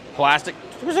 protein. Plastic.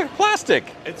 It was like plastic.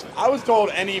 I was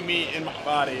told any meat in my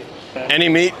body. Any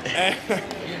meat?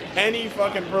 Any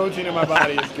fucking protein in my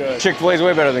body is good. Chick-fil-A's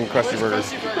way better than Krusty Burgers.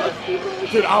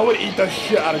 Dude, I would eat the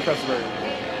shit out of Krusty Burger.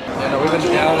 Yeah, no, we've been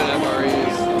down in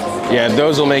MREs. Yeah,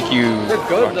 those will make you. They're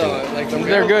good though. Like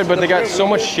they're good, but they got so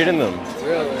much shit in them.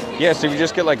 Really? Yeah, so if you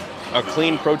just get like a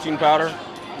clean protein powder,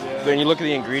 then you look at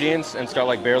the ingredients and it's got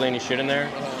like barely any shit in there,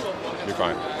 you're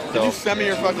fine. Did you send me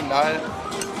your fucking diet?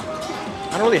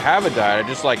 I don't really have a diet. I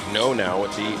just like know now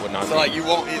what to eat, what not to So eat. like you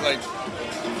won't eat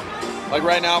like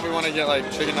right now if we want to get like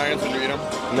chicken nuggets, would you eat them?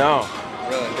 No.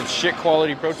 Really? It's shit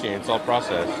quality protein. It's all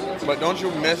processed. But don't you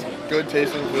miss good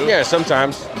tasting food? Yeah,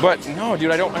 sometimes. But no,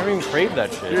 dude, I don't even crave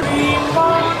that shit.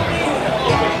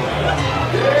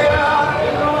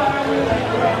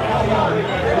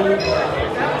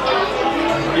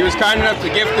 He was kind enough to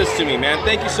gift this to me, man.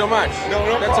 Thank you so much. No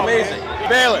That's problem, amazing. man.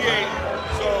 Balin.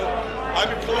 So I've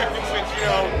been collecting since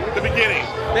the beginning.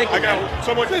 Thank you. I got man.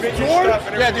 so much vintage George? stuff.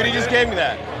 And Yeah, dude, he just gave me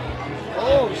that.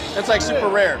 Oh, That's like super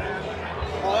rare.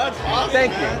 Oh, that's awesome.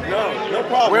 Thank you. No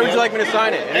problem. Where would man. you like me to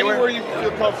sign it? Anywhere you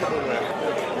feel comfortable with.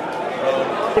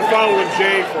 I've been following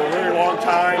Jay for a very long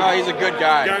time. Oh, he's a good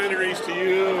guy. Got introduced to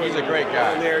you. He's a great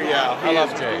guy. And there, yeah. I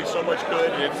love is Jay. doing so much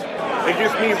good. It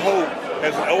gives me hope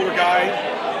as an older guy,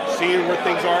 seeing where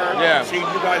things are. Yeah. Seeing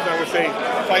you guys, I would say,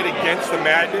 fight against the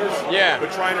madness. Yeah.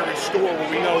 But trying to restore what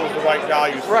we know is the right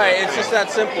values. Right, it's just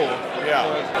that simple. Yeah.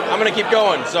 I'm going to keep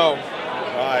going, so.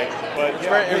 All right. But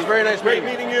It was very nice great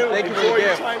meeting meeting you. Thank you for Enjoy the your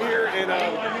gift. time here, and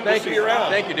Thank see you. you around.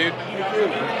 Thank you, dude.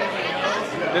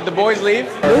 Did the boys leave?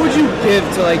 What would you give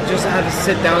to like just have a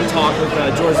sit down talk with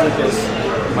George Lucas?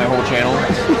 My whole channel.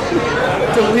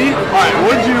 To leave? All right,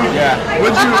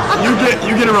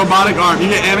 you get a robotic arm.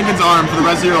 You get Anakin's arm for the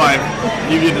rest of your life.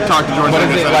 You get to talk to George But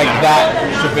Lucas. is it like that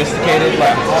sophisticated,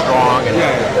 like strong? And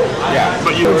yeah.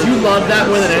 But Would you love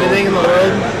that more than anything in the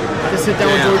world? To sit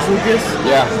down with George Lucas?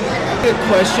 Yeah. A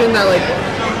question that like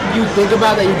you think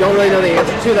about that you don't really know the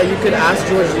answer to that you could ask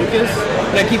George Lucas?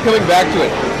 And I keep coming back to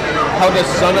it. How the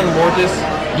Son and Mortis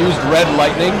used red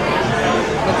lightning.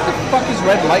 What the fuck is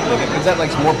red lightning? Is that like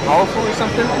more powerful or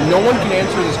something? No one can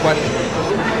answer this question.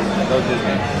 No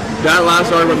Disney. that last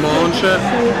arc with Maul and shit.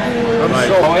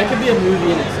 It could be a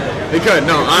movie in itself. It could.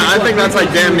 No, I think that's like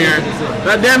damn near.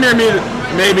 That damn near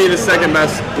may be the second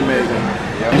best to make.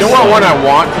 You know what one I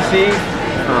want to see?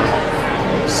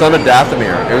 Son of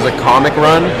Dathomir. It was a comic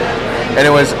run, and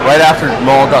it was right after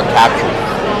Maul got captured.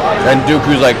 And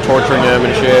Dooku's like torturing him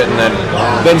and shit, and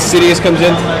then Sidious comes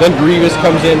in, then Grievous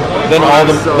comes in, then all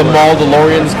the Maul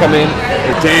DeLoreans come in.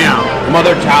 Damn.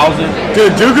 Mother Talzin.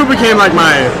 Dude, Dooku became like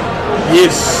he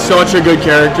is such a good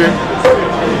character.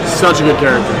 Such a good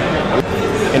character.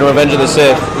 In Revenge of the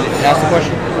Sith. Ask the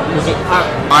question.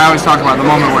 I always talk about the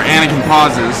moment where Anakin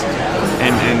pauses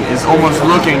and is almost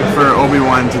looking for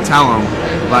Obi-Wan to tell him,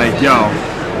 like, yo,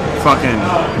 fucking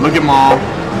look at Maul,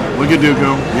 look at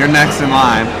Dooku, you're next in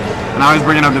line. And I always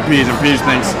bring it up to Peach, and Peach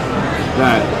thinks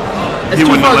that he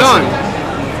wouldn't have listened.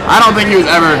 I don't think he was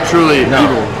ever truly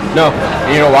evil. No.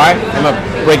 And you know why? I'm going to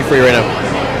break it for you right now.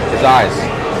 His eyes.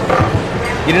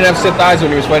 He didn't have Sith eyes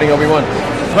when he was fighting Obi-Wan.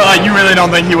 But like, you really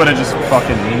don't think he would have just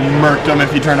fucking murked him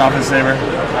if he turned off his saber?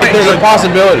 There's a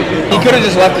possibility. He could have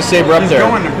just left the saber up there.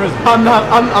 He's going to prison. I'm not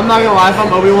gonna lie. If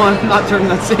I'm Obi-Wan, I'm not turning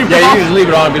that saber off. Yeah, you just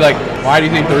leave it on and be like, why do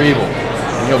you think they're evil?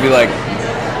 And he'll be like,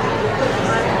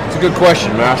 it's a good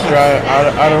question, Master.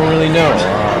 I don't really know.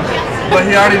 But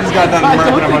he already just got done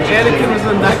murking a bunch of people. Anakin was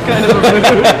in that kind of a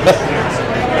mood.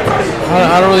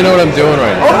 I don't really know what I'm doing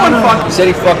right now. He said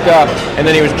he fucked up, and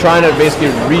then he was trying to basically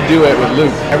redo it with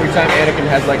Luke. Every time Anakin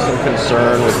has like some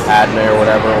concern with Padme or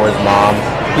whatever, or his mom,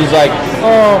 he's like,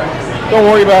 oh, don't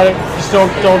worry about it. Just don't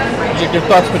your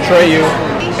thoughts betray you.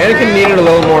 Anakin needed a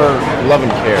little more love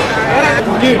and care.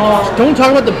 Dude, don't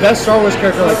talk about the best Star Wars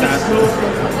character like that.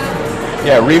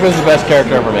 Yeah, Reva's the best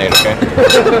character ever made, okay?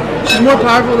 She's more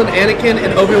powerful than Anakin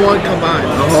and Obi-Wan combined.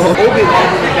 Obi-Wan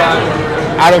was the guy.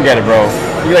 I don't get it, bro.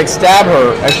 You like stab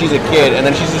her as she's a kid, and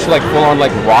then she's just like full on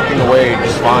like walking away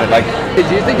just fine. Like, do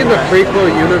you think in the prequel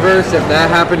universe, if that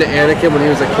happened to Anakin when he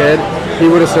was a kid, he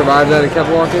would have survived that and kept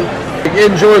walking? Like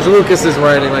in George Lucas's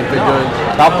writing, like they're doing.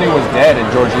 Palpatine was dead in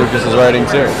George Lucas's writing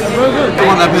too. The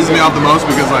one that pisses me off the most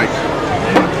because like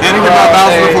Anakin got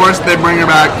Battle of the Force, they bring him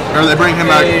back.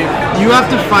 You have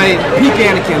to fight peak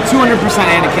Anakin, 200%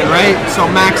 Anakin, right? So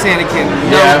max Anakin,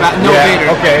 no Vader.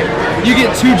 Okay. You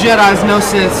get 2 Jedis, no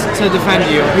Siths to defend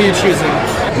you. Who are you choosing?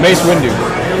 Mace Windu.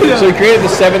 So he created the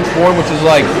 7th form, which is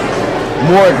like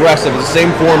more aggressive. It's the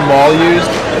same form Maul used,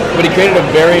 but he created a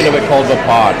variant of it called the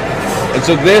Pod. And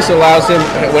so this allows him,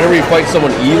 whenever he fights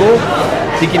someone evil,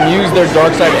 he can use their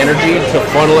dark side energy to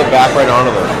funnel it back right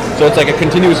onto them. So it's like a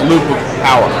continuous loop of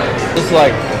power. Just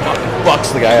like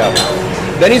fucks the guy up.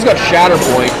 Then he's got Shatter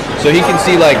Point, so he can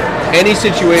see like any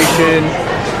situation,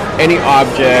 any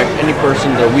object, any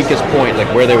person, their weakest point, like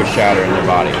where they would shatter in their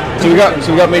body. So we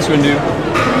got Mace Windu.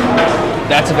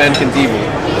 That's if Anakin's evil.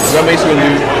 We got Mace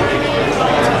Windu.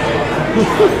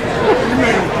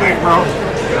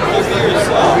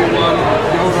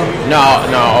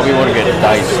 No, Obi-Wan will get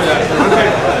diced.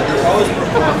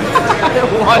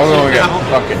 Obi-Wan will get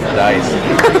fucking diced.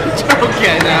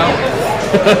 Okay, now.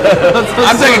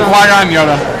 I'm taking Qui-Gon and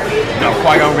Yoda. No,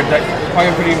 Qui-Gon could die.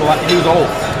 Qui-Gon could even. He was old.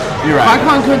 You're right.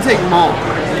 Qui-Gon could take Maul.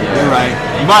 You're right.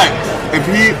 But if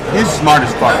he's smart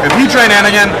as fuck. If he trained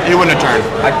Anakin, he wouldn't have turned.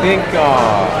 I think.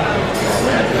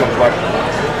 Good question.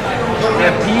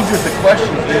 Yeah, Peach with the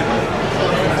questions, dude.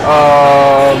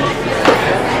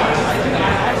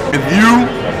 If you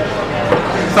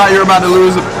thought you were about to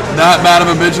lose that bad of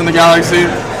a bitch in the galaxy,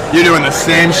 you're doing the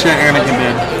same shit Anakin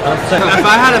did. If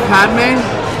I had a Padme,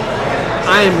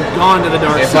 I am gone to the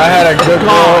dark If side. I had a good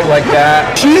girl like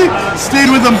that, she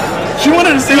stayed with him. She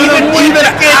wanted to stay with him even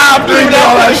after he did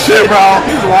all that shit, bro.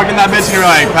 He was walking that bitch and you're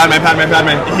like, Padme.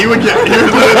 He was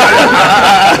literally like,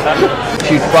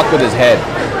 she'd fuck with his head.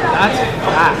 That's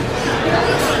fast.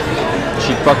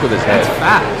 She'd fuck with his head. That's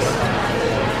fast.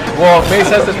 Well, Mace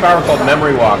has this power called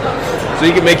Memory Walk. So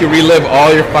he can make you relive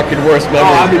all your fucking worst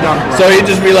memories. I'd be done for it. So he'd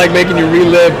just be like making you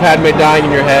relive Padme dying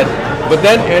in your head. But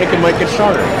then Anakin might get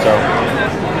stronger, so.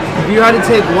 If you had to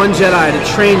take one Jedi to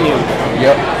train you,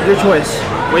 Yep. your choice,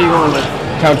 what are you going with?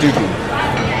 Count Dooku.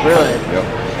 Really? Yep.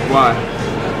 why?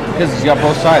 Because he's got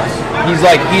both sides.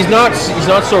 He's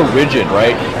not so rigid,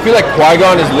 right? I feel like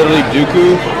Qui-Gon is literally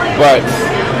Dooku, but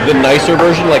the nicer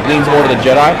version like leans more to the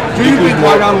Jedi. Do you think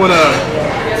Qui-Gon would have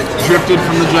drifted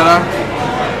from the Jedi?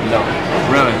 No.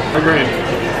 Really? Agreed.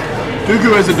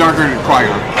 Dooku is a darker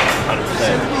Qui-Gon.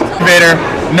 Vader,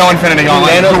 no Infinity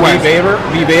Gauntlet. Lando v.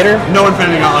 Vader? No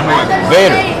Infinity Gauntlet.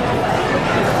 Vader.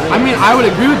 I mean, I would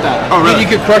agree with that. Oh, really? You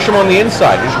could crush him on the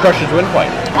inside. You just crush his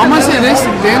windpipe. I'm gonna say this: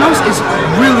 Thanos is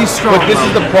really strong. But this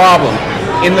is the problem.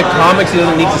 In the comics, he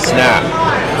doesn't need to snap.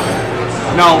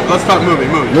 No, let's talk movie.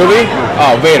 Movie?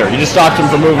 Oh, Vader. You just stopped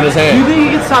him from moving his hand. Do you think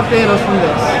he can stop Thanos from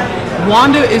this?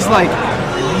 Wanda is like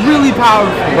really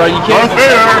powerful. Bro, you can't.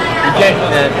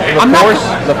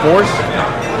 The Force.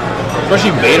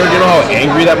 Especially Vader, do you know how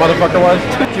angry that motherfucker was?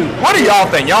 Dude, what do y'all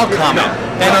think? Y'all comment.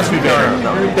 Thanos would be Vader.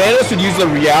 Thanos would use the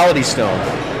Reality Stone,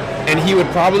 and he would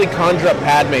probably conjure up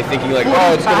Padme, thinking like,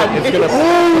 oh, it's gonna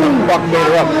fuck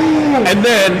Vader up, and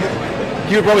then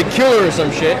he would probably kill her or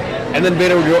some shit, and then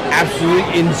Vader would go absolutely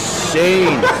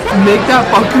insane. Make that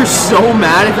fucker so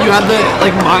mad if you had the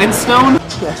Mind Stone.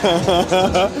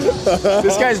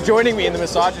 This guy's joining me in the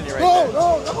misogyny right there.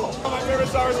 No. My favorite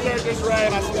Star Wars character is Rey,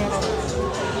 and I stand on her.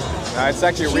 It's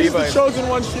actually She's Reva. the chosen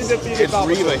one. She defeated It's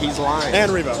Reva. He's lying. And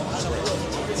Reva.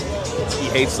 He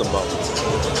hates them both.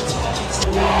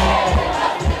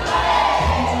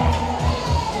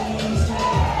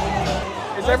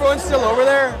 Is everyone still over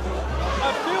there?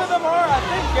 A few of them are. I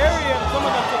think Gary and some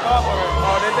of them took off already.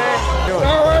 Oh, did they?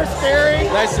 Star Wars, Gary.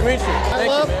 Nice to meet you.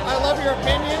 Thank you, man. I love your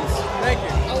opinions. Thank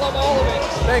you. I love all of it.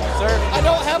 Thank you, sir. I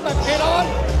don't have my pin on,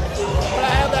 but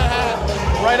I have that hat.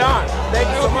 Right on. Thank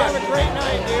you so much. Have a great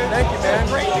night, dude. Thank you, man.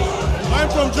 Great meeting. I'm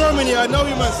from Germany. I know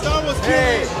you, man. Star Wars.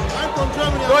 Hey. I'm from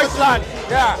Germany. Deutschland.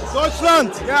 Yeah.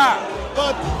 Deutschland. Yeah.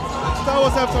 But Star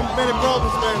Wars have some many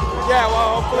problems, man. Yeah.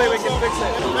 Well, hopefully we can fix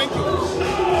it. Thank you.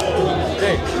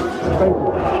 Hey.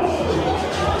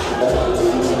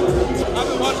 I've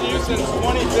been watching you since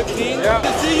 2015. Yeah.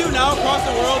 To see you now across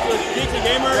the world with Geeks and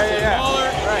Gamers and Baller,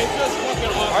 Right. it's just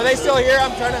fucking awesome. Are they still here?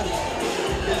 I'm trying to.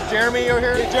 Is Jeremy over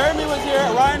here? Yeah, Jeremy was here.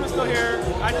 Ryan was still here.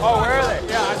 Where are they?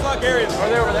 Yeah, I saw Gary. Are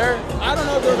they over there? I don't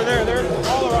know if they're over there. They're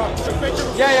all around. The picture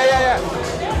was Yeah.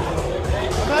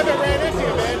 I haven't ran into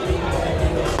you, man.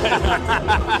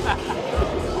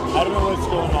 I don't know what's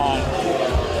going on.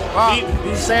 Well,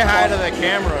 you say hi to the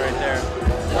camera right there.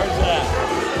 Where's that?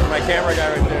 My camera guy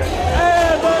right there.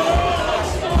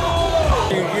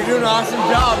 You're doing an awesome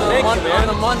job on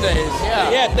the Mondays.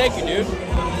 Yeah, thank you, dude.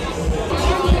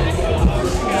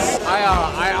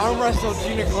 I arm wrestled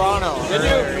Gina Carano. Did you?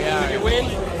 Yeah. Did you win?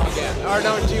 Yeah. Or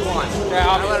no, she won. Yeah,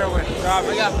 I let her win.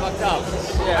 I got fucked up.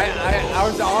 Yeah. I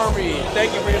was the Army.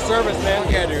 Thank you for your service, man.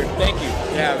 Yeah, dude. Thank you.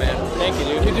 Yeah, man. Thank you,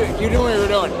 dude. You doing what you're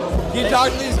doing. You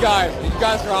talk to these guys. These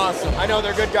guys are awesome. I know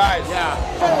they're good guys. Yeah.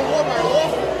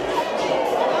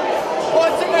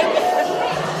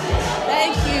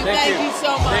 Thank you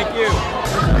so much. Thank you.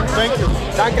 Thank you.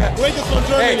 Danke. Greetings from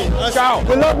Germany. Hey, ciao.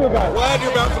 We love you guys. Glad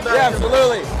you're bouncing back. Yeah,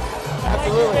 absolutely.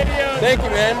 Absolutely. Thank you,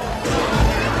 man.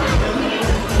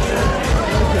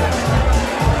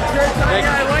 Thank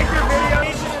you. I like your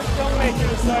video.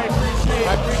 Filmmaking, so I appreciate it.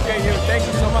 I appreciate you. Thank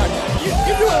you so much. You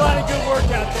do a lot of good work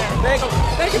out there.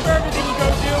 Thank you for everything you go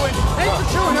do, and thanks for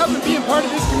showing up and being part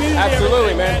of this community.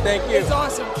 Absolutely, man. Thank you. It's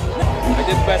awesome. I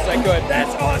did the best I could.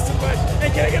 That's awesome, but hey,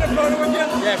 can I get a photo with you?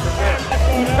 Yeah, for sure.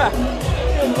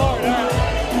 Good Lord, all right.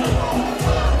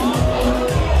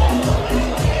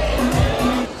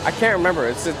 I can't remember.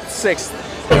 It's the 6th.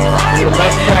 The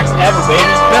best tracks ever, baby.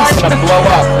 That's gonna blow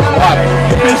up. What?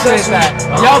 Who says that?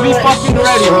 Y'all be fucking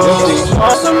ready.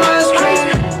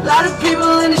 A lot of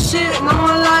people in the shit, no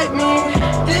one like me.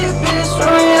 This bitch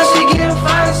from me, yeah, she getting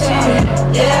fancy.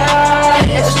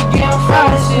 Yeah, she getting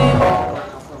fancy.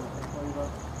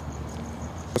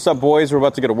 What's up, boys? We're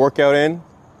about to get a workout in.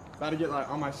 About to get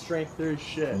on my strength theory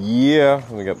shit. Yeah.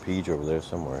 We got Peach over there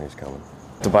somewhere. He's coming.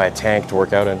 To buy a tank to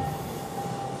work out in.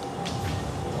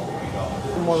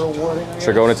 More rewarding. Should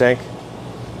I go in a tank?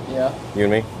 Yeah. You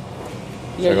and me?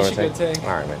 Yeah, I go you in a should go tank. All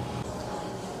right, man.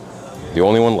 The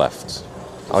only one left.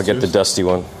 I'll get the dusty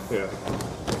one. Yeah.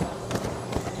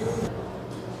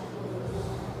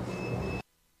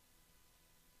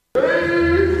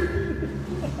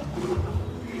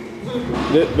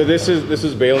 But this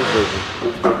is Bailey's version.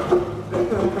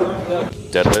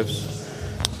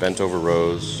 Deadlifts, bent over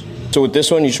rows. So with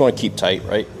this one, you just want to keep tight,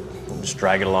 right? Just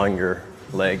drag it along your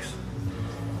legs.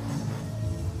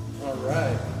 All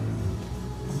right.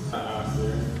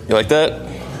 You like that?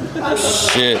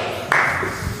 Shit.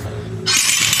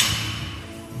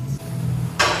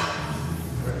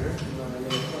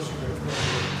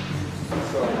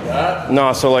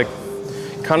 No, so like,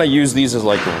 kind of use these as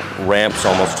like ramps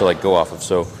almost to like go off of.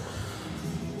 So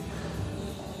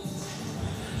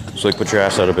like put your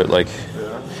ass out a bit. Like,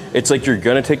 it's like you're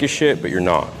gonna take a shit, but you're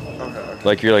not. Okay.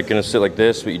 Like you're like gonna sit like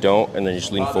this, but you don't, and then you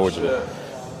just lean forwards a bit.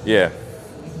 Yeah.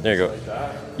 There you go.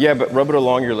 Yeah, but rub it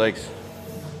along your legs.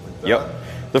 Yep.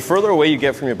 The further away you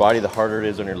get from your body, the harder it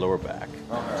is on your lower back.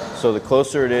 Okay. So the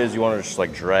closer it is, you want to just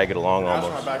like drag it along That's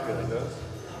almost. my back like this.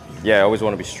 Yeah, I always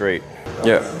want to be straight.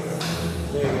 Yeah.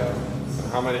 There you go.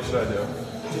 How many should I do?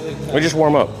 We just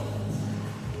warm up.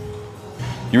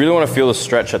 You really want to feel the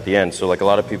stretch at the end. So like a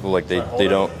lot of people, like they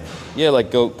don't. Yeah,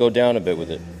 like go down a bit with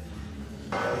it.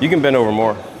 You can bend over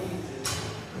more.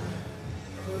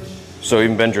 So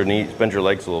even bend your knees, bend your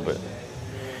legs a little bit.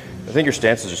 I think your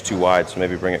stance is just too wide, so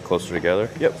maybe bring it closer together.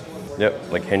 Yep.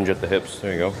 Yep, like hinge at the hips.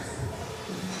 There you go.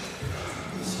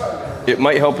 It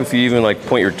might help if you even like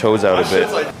point your toes out a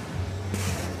bit.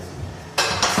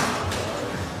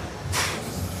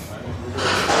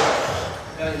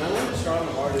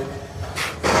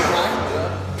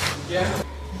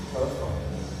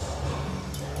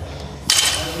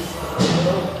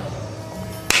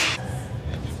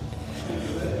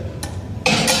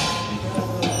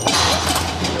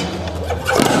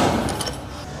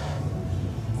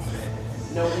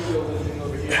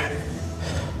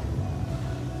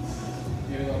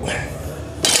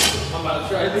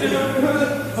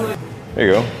 There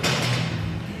you go.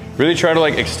 Really try to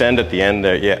like extend at the end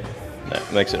there. Yeah,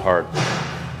 that makes it hard.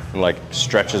 And like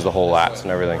stretches the whole lats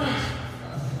and everything.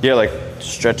 Yeah, like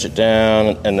stretch it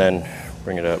down and then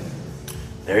bring it up.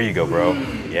 There you go, bro.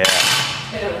 Yeah.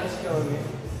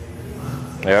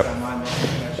 Yep.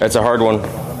 That's a hard one.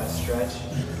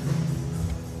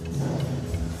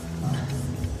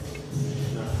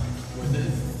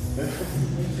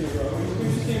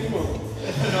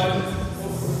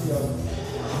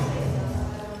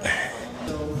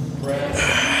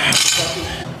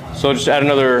 So just add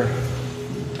another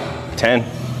 10.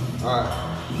 All right.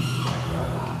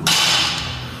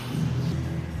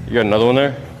 You got another one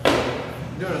there?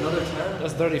 Doing another 10?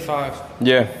 That's 35.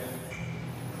 Yeah.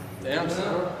 Damn,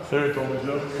 son. Sarah told me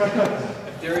so.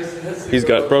 He's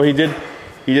got, bro, he did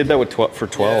that with for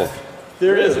 12. Yeah.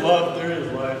 There is love, there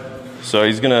is life. So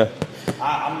he's gonna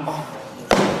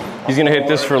hit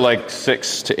this for like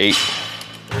 6 to 8.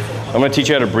 I'm gonna teach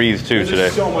you how to breathe too today.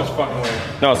 There's so much fucking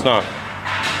weight. No, it's not.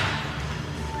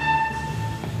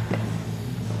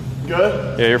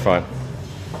 Good? Yeah, you're fine.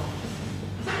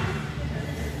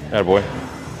 Attaboy.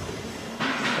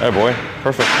 Attaboy.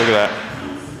 Perfect. Look at that.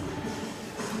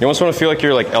 You almost want to feel like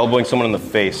you're like elbowing someone in the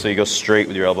face, so you go straight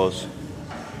with your elbows.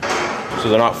 So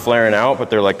they're not flaring out, but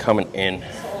they're like coming in.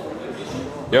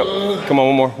 Yep. Come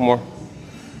on, one more.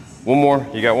 One more.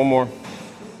 You got one more.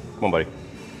 Come on, buddy.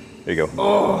 There you go.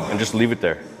 Oh. And just leave it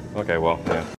there. Okay, well,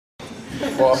 yeah.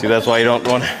 See, that's why you don't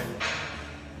want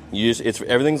to.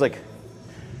 Everything's like,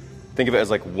 think of it as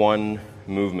like one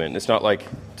movement. It's not like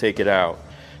take it out.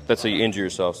 That's how you injure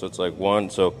yourself. So it's like one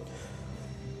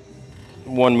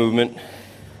movement,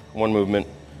 one movement,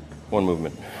 one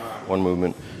movement, one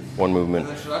movement, one movement.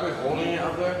 And then should I be holding it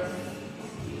up there?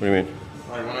 What do you mean?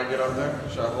 Like when I get up there,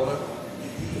 should I hold it?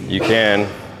 You can.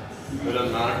 It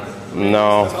doesn't matter?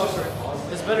 No.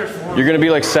 It's better for You're going to be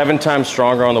like 7 times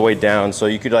stronger on the way down. So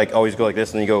you could like always go like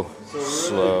this and then you go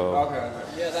slow. Okay.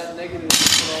 Yeah, that negative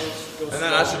goes. And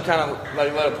then I should kind of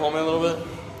like let it pull me a little bit?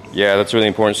 Yeah, that's really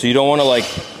important. So you don't want to like,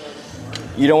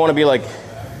 you don't want to be like,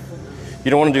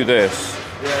 you don't want to do this.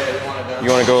 Yeah, you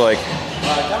want to go like. I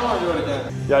kind of want to do it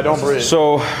again. Yeah, don't breathe.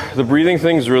 So the breathing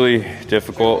thing's really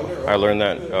difficult. I learned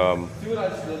that.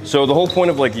 So the whole point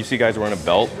of like, you see guys wearing a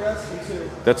belt,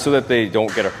 that's so that they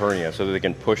don't get a hernia, so that they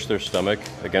can push their stomach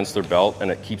against their belt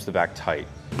and it keeps the back tight.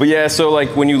 But yeah, so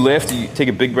like when you lift, you take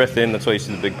a big breath in. That's why you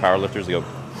see the big power lifters, they go.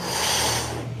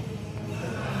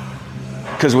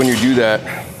 Because when you do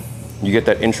that, you get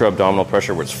that intra-abdominal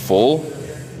pressure where it's full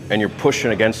and you're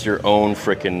pushing against your own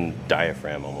freaking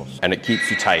diaphragm almost. And it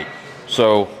keeps you tight.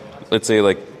 So let's say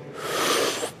like,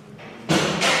 I'm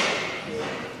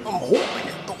holding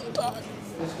it the whole time.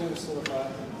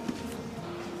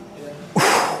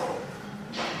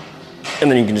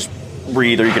 And then you can just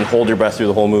breathe or you can hold your breath through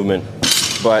the whole movement.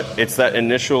 But it's that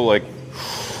initial like,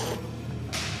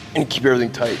 and keep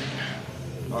everything tight.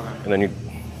 Okay. And then you.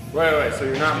 Wait, so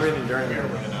you're not breathing during your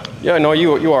right now? Yeah, no,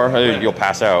 you are. You'll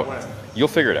pass out. You'll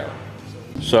figure it out.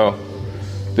 So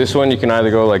this one you can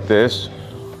either go like this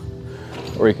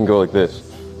or you can go like this.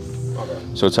 Okay.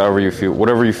 So it's however you feel,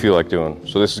 whatever you feel like doing.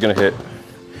 So this is gonna hit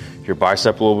your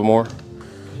bicep a little bit more.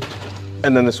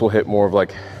 And then this will hit more of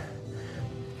like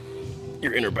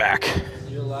your inner back.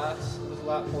 Your lats, there's a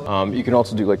lot more. You can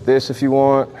also do like this if you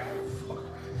want.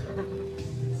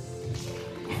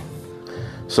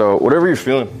 So whatever you're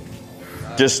feeling,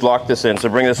 just lock this in. So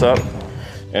bring this up,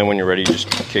 and when you're ready,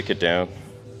 just kick it down.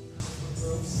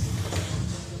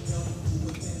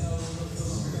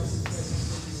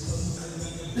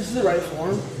 This is the right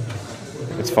form.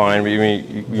 It's fine, but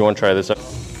you want to try this out?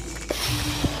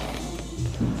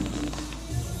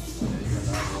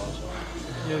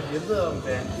 Yo, give the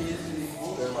band keys.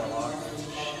 They're my lock.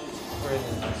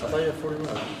 Somebody at 40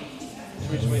 minutes.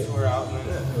 Should we just wait till we're out? And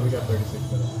then we got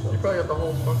 36 minutes. You probably got the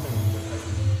whole fucking.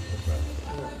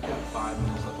 5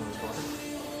 minutes left on this one.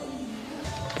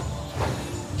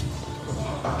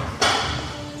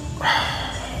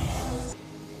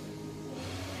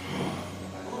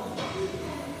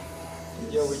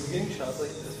 Yo, were you getting shots like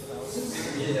this when I was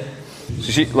in? Yeah.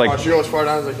 So she like. Oh, should go as far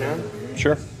down as I can?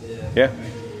 Sure. Yeah.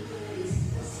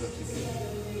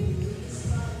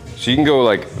 So you can go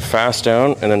like fast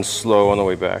down and then slow on the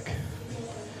way back.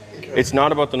 Okay. It's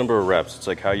not about the number of reps. It's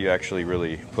like how you actually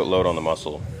really put load on the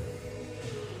muscle.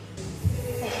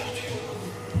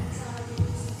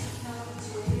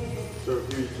 So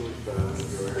usually fast.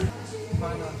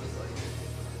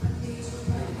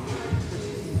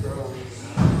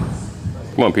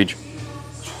 Come on, Peach.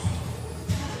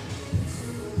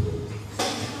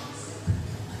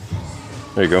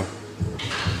 There you go.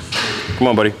 Come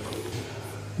on, buddy.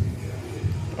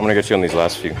 I'm gonna get you on these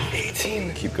last few.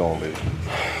 18. Keep going, baby.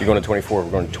 You're going to 24.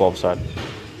 We're going to 12 side.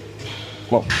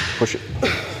 Come on, push it.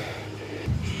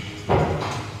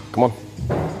 Come on.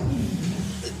 Come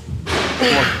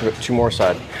on. We got 2 more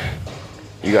side.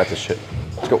 You got this shit.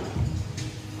 Let's go.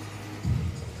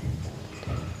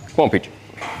 Come on, Peach.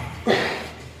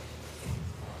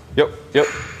 Yep.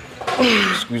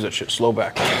 Squeeze that shit. Slow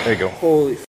back. There you go.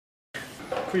 Holy f.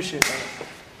 Appreciate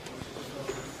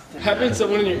that. Having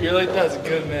someone in your ear like that is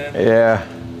good, man. Yeah.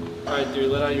 Alright, dude,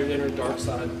 let out your inner dark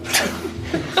side.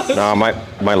 No,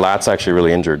 my lat's actually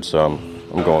really injured, so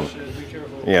I'm going. Shit, be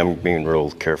careful. Yeah, I'm being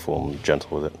real careful and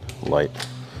gentle with it. Light.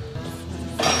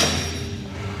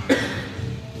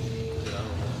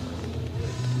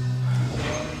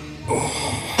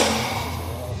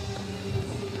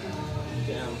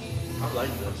 Damn, I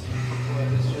like this.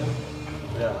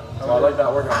 Yeah. So I like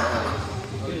that workout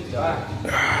now. Dude, it's back.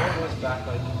 What's back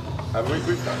like? I've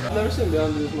never seen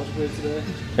Leon do as much weight today.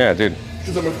 Yeah, dude.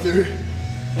 Because I'm a theory.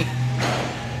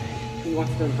 He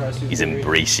wants to impress you. He's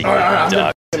embracing All your right,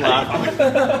 dog. I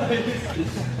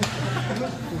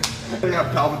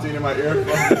have Palpatine in my ear.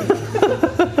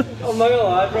 I'm not gonna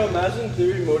lie, bro. Imagine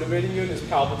Theory motivating you in his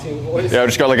Palpatine voice. Yeah, I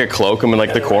just got like a cloak. I'm in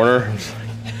like the corner.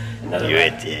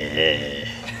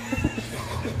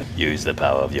 Use the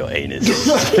power of your anus.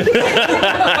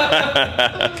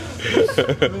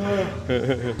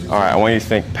 Alright, I want you to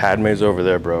think Padme's over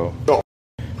there, bro.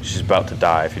 She's about to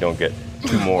die if you don't get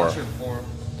 2 more.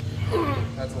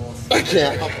 That's awesome. I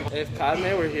can't. If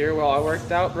Padme were here while I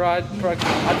worked out, bro, I'd bench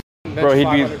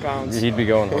 500 pounds. He'd be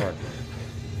going hard.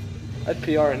 I'd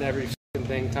PR in every fucking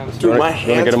thing times. Dude, my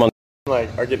hands get him on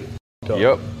like are getting up.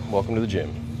 Yep. Welcome to the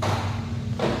gym.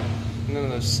 None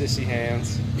of those sissy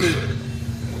hands.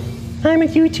 I'm a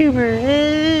YouTuber.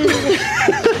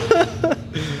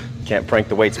 Can't prank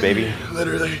the weights, baby.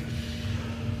 Literally.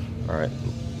 All right,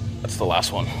 that's the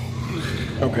last one.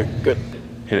 Okay, good.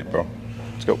 Hit it, bro.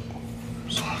 Let's go.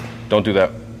 Don't do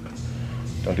that.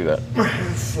 Don't do that.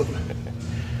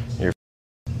 Your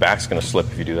back's gonna slip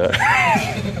if you do that.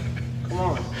 Come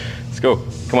on. Let's go.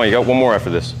 Come on, you got 1 more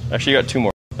after this. Actually, you got 2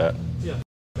 more after that. Yeah,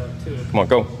 2. Come on,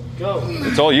 go. Go.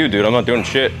 It's all you, dude. I'm not doing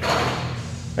shit.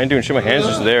 I ain't doing shit. My hand's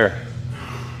just there.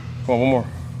 Come on, 1 more.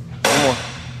 1 more.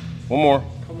 1 more.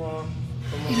 Come on.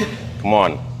 Come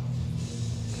on.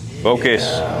 Focus.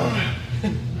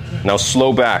 Now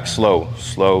slow back. Slow.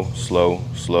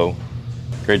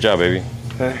 Great job, baby.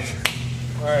 Thanks.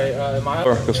 Alright, am I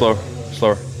Slower. Go slower.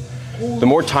 Slower. The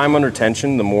more time under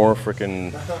tension, the more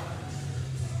freaking.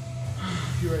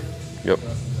 Yep.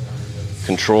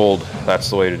 Controlled. That's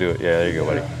the way to do it. Yeah, there you go,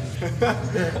 buddy.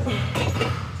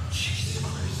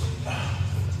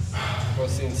 Bro,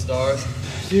 seeing stars.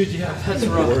 Dude, yeah, that's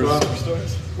rough, bro.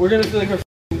 We're gonna feel like our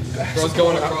bro's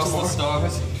going across the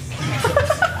stars.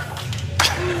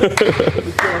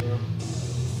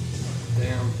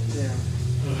 Damn.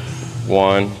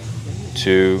 1,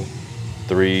 2,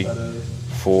 3,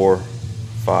 4,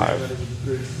 5.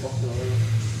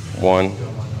 1,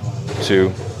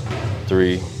 2,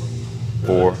 3,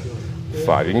 4,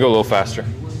 5. You can go a little faster.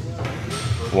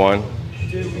 1,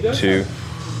 2,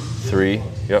 3.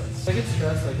 Yep. I get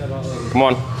stressed like that about like. Come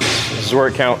on. This is where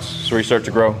it counts. This is where you start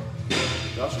to grow.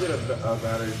 Y'all should get a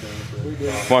battery thing.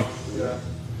 Come on. Yeah.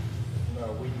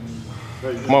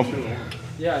 Come on.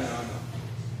 Yeah, I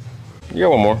know. You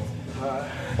got 1 more.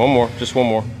 1 more. Just 1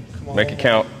 more. Make it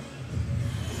count.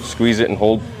 Squeeze it and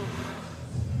hold.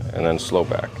 And then slow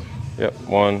back. Yep.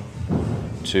 1,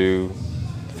 2,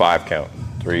 5 count.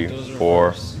 3,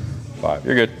 4, 5.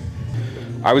 You're good.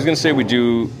 I was gonna say we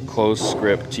do close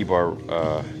grip T-bar,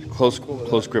 close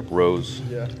grip rows.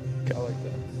 Yeah, I like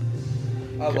that.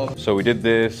 I love it. So we did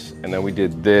this, and then we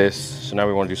did this. So now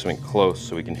we want to do something close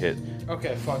so we can hit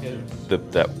Okay, fuck it.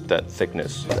 that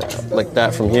thickness, like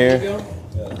that from here.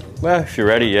 Well, if you're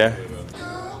ready, yeah.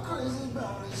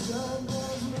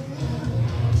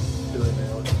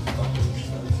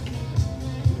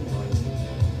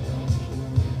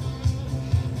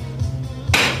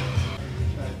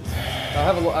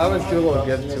 I would do a little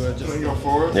give to it. Just go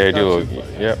forward. Yeah, you do a little.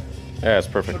 Yep. Yeah, that's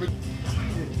perfect.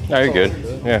 No, you're good.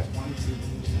 Yeah.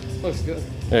 Looks good.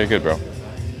 Yeah, you're good, bro.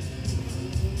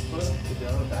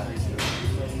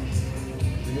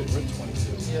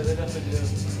 Yeah, they definitely do.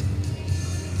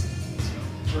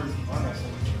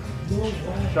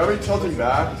 Should I be tilting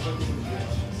back?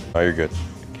 Oh, you're good.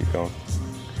 Keep going.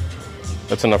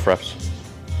 That's enough reps.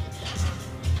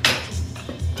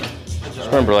 Just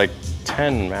remember, like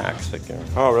 10 max. Like,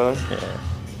 oh, really? Yeah.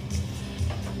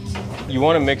 You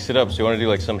want to mix it up, so you want to do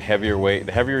like some heavier weight.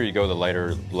 The heavier you go, the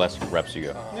lighter, less reps you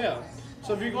go. Yeah.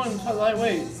 So if you're going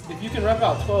lightweight, if you can rep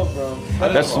out 12, bro.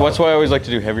 That's why I always like to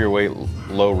do heavier weight,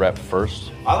 low rep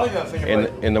first. I like that thing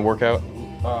in the workout.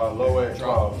 Low weight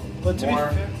 12. But to be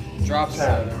fair, drops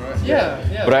 10, right?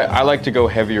 Yeah. But I like to go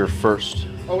heavier first.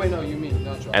 Oh wait, no, you mean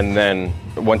not drops. And then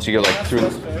once you get like through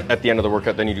that's fair. at the end of the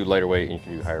workout, then you do lighter weight and you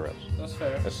can do higher reps. That's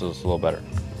fair. This is a little better.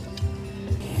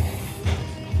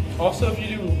 Also, if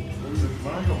you do,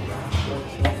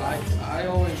 I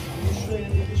always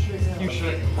you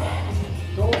straight.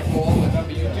 Don't fall like that,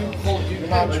 but you do pull. You're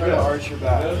not trying to arch your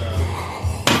back.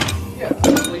 Yeah.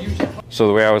 So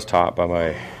the way I was taught by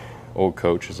my old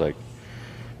coach is like,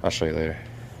 I'll show you later.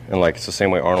 And like it's the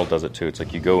same way Arnold does it too. It's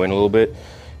like you go in a little bit,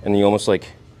 and you almost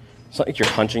like, it's not like you're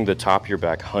hunching, the top of your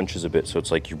back hunches a bit. So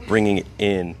it's like you're bringing it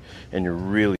in, and you're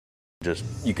really just,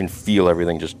 you can feel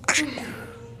everything just.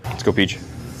 Let's go, Peach.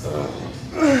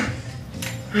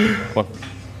 Come on.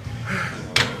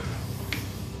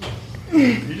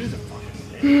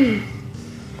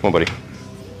 Come on, buddy.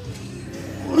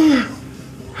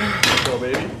 Go,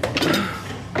 baby.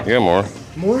 You got more.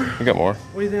 More? You got more.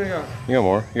 What do you think I got? You got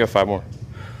more. You got 5 more.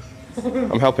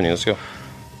 I'm helping you. Let's go.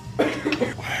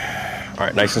 All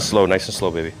right, nice and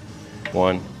slow, baby.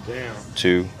 1,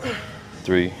 2,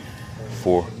 3,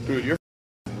 4. Dude, you're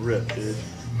ripped, dude.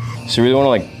 So you really want to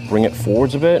like bring it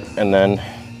forwards a bit, and then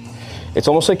it's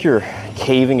almost like you're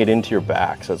caving it into your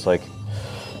back. So it's like,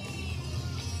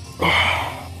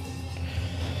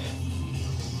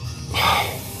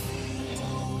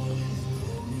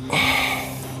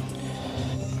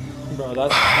 bro,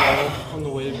 that's slow on the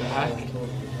way back.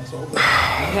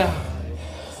 Yeah.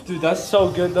 Dude, that's so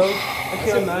good though. I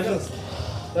can't imagine.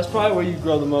 That's probably where you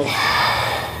grow the most.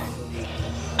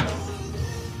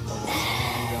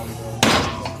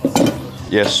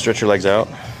 yes, stretch your legs out.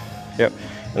 Yep.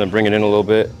 And then bring it in a little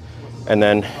bit. And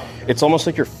then it's almost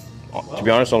like you're, to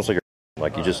be honest, almost like you're,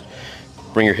 like you just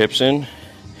bring your hips in.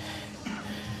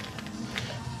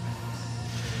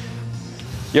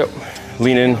 Yep.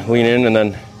 Lean in, and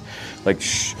then like,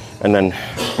 and then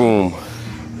boom.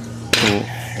 And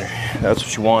that's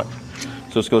what you want.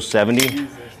 So let's go 70.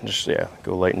 Just, yeah,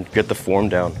 go light and get the form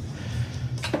down.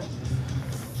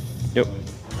 Yep.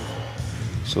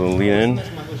 So lean in,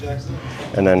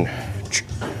 and then,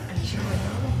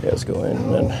 yeah, let's go in,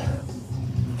 and then,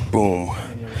 boom.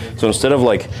 So instead of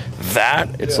like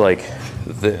that, it's like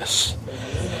this.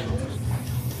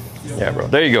 Yeah, bro,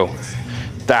 there you go.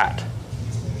 That.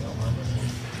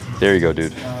 There you go,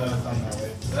 dude.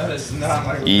 That is not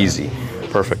my Easy,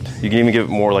 perfect. You can even give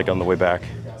it more like on the way back.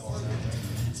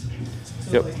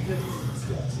 Yep.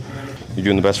 You're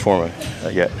doing the best form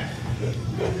yet.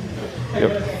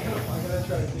 Yep.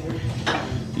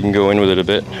 You can go in with it a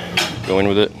bit. Go in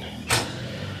with it.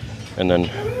 And then,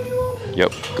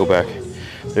 yep, go back.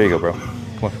 There you go, bro.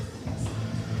 Come on.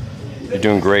 You're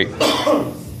doing great.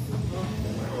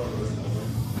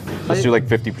 Let's do like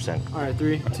 50%. All right,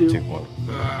 3, 2, 1.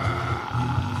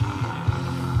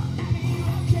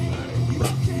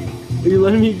 Are you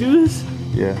letting me do this?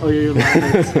 Yeah. Oh, you're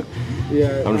lying.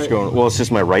 Yeah. I'm just going, well, it's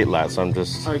just my right lat, so I'm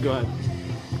just. All right, go ahead.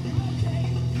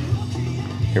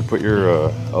 Here, put your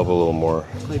elbow a little more.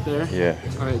 Like there? Yeah.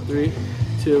 All right, 3,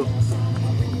 2.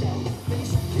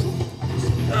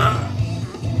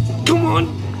 Come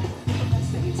on.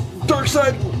 Dark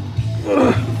side.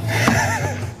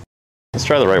 Let's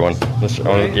try the right one.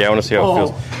 I want to see how it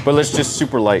feels. But let's just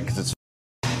super light, because it's.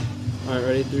 All right,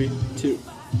 ready? 3, 2.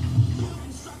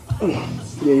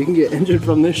 Yeah, you can get injured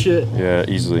from this shit. Yeah,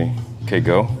 easily. Okay,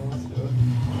 go.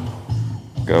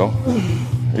 Go.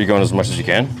 Are you going as much as you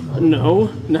can? No,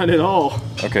 not at all.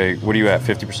 Okay, what are you at,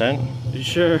 50%? You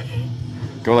sure?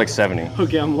 Go like 70.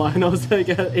 Okay, I'm lying. I was like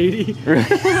at 80.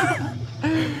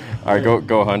 All right,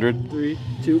 go 100. 3,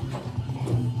 2.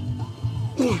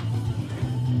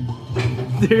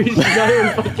 Dude, he's not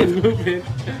even fucking moving.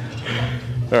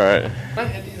 All right. I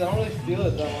hit these. I don't really feel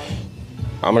it that much.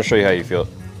 I'm going to show you how you feel it.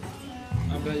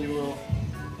 I bet you will.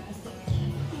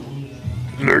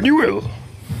 Learn you will.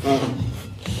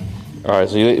 All right,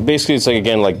 so basically it's like,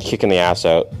 again, like kicking the ass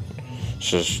out. It's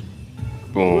just,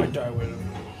 boom.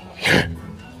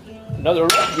 Another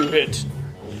you hit.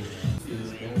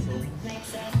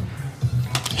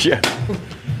 Yeah.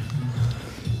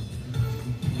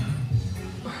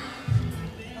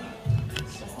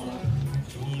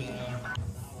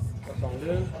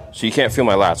 So you can't feel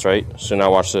my lats, right? So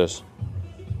now watch this.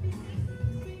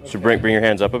 So bring your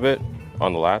hands up a bit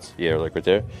on the lats. Yeah, like right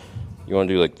there. You want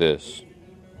to do like this.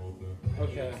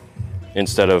 Okay.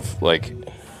 Instead of like.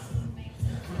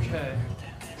 Okay.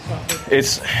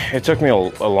 It took me a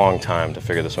long time to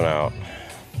figure this one out,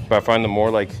 but I find the more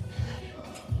like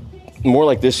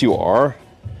this you are,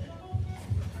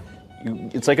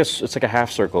 it's like a half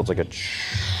circle. It's like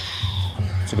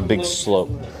a big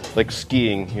slope, like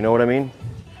skiing. You know what I mean?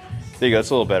 There you go.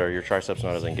 It's a little better. Your triceps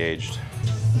not as engaged.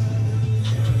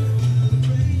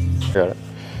 Got it.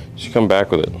 Just come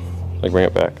back with it, like bring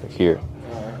it back like here,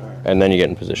 and then you get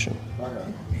in position.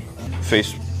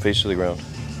 Face to the ground.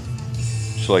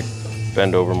 So like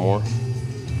bend over more.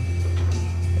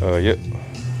 Yep.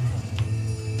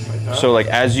 So like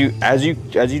as you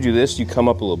do this, you come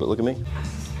up a little bit. Look at me.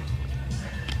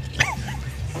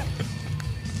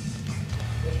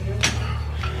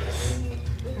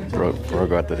 Bro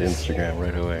got that Instagram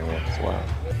right away, man. It's wild.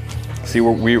 See,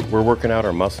 we're working out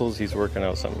our muscles. He's working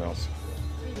out something else.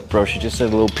 Bro, she just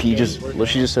said Lil Peaches. Well,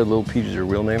 she just said Lil Peaches, her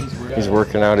real name. He's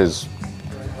working out his.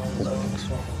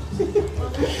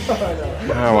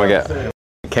 Oh my God.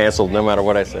 Canceled no matter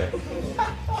what I say.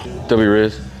 W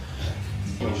Riz.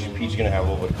 Peach gonna have a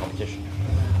little bit of competition.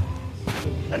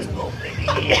 Let's go, baby.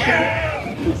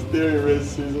 It's theory Riz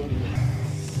season.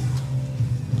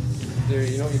 Theory,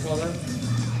 you know what you call that?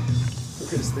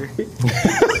 Riz theory.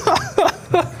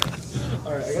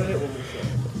 Alright, I gotta hit one more shot.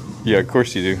 Yeah, of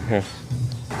course you do. Yeah.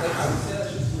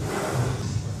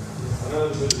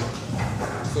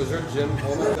 So is there a gym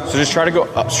owner? So just try to go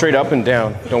up, straight up and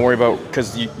down. Don't worry about,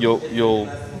 because you'll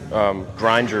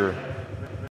grind your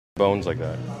bones like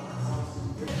that.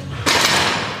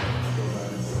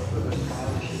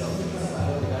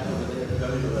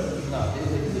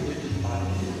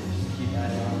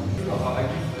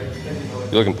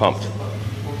 You're looking pumped.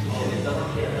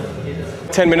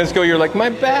 10 minutes ago, you're like, my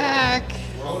back.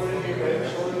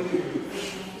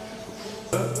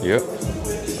 Yep,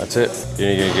 that's it.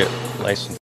 You're gonna get nice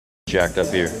and jacked up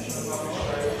here.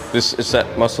 This is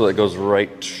that muscle that goes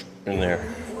right in there.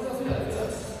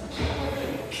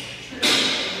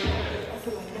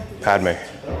 Padme.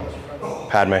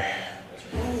 Padme.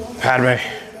 Padme.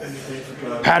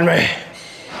 Padme.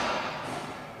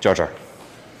 Jar Jar.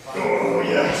 Oh,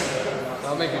 yes.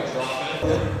 That'll make me drop.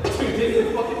 Dude,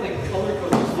 they fucking like color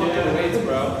code those fucking weights,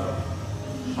 bro.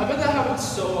 I bet that happens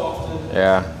so often.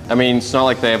 Yeah. I mean, it's not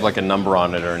like they have like a number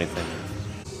on it or anything.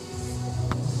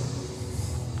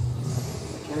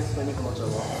 I can't explain it how much I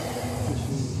love.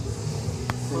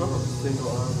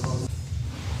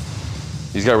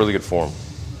 He's got really good form.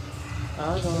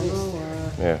 I don't know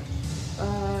why. Yeah. I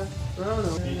don't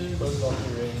know. He closed all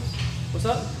 3 rings. What's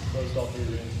that? Closed all 3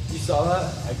 rings. You saw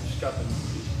that? I just got them.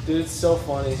 Dude, it's so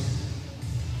funny.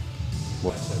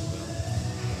 What?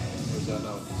 Was that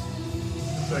no?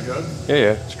 Is that good?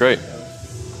 Yeah, it's great.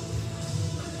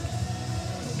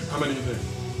 How many do you think?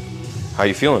 How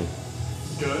you feeling?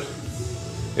 Good.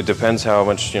 It depends how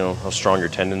much, how strong your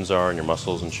tendons are and your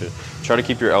muscles and shit. Try to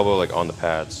keep your elbow like on the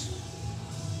pads.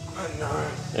 I know.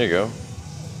 There you go.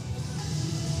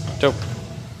 Dope.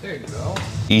 There you go.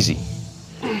 Easy.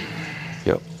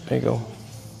 Yep. There you go.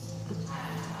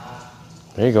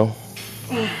 There you go.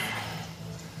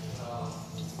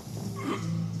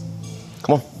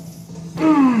 Come on.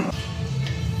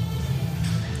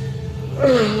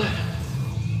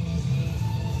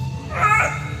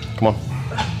 Come on.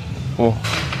 Come on.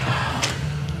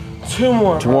 2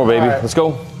 more. 2 more, baby. Right. Let's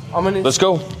go. Let's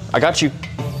go. I got you.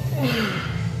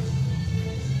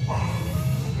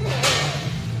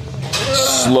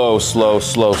 Slow, slow,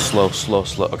 slow, slow, slow,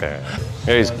 slow. Okay.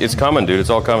 Yeah, it's coming, dude.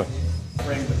 It's all coming.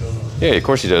 Yeah, of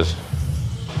course he does.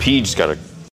 Peach's got an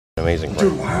amazing brain.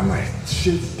 Dude, why am I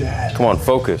shit dead? Come on,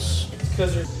 focus.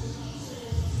 Because you're.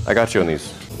 I got you on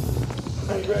these.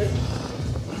 Are you ready?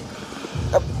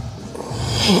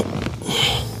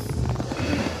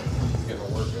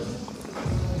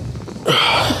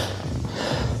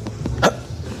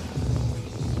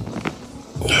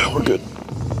 We're good.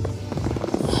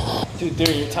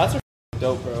 Dude, your tats are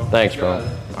dope, bro. Thanks, bro.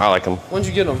 I like them. When'd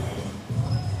you get them?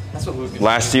 That's what Lucas.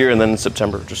 Last year and then in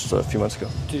September, just a few months ago.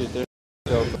 Dude, they're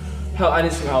dope. Hell, I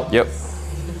need some help. Yep.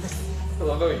 I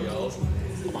love how he yells.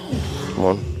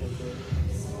 1,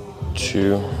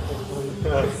 2.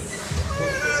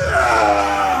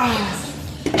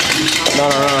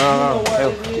 No.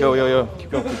 Yo.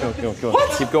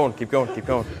 Keep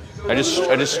going. I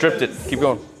just stripped it. Keep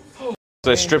going.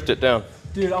 So I stripped it down.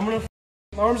 Dude, my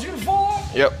arms are gonna fall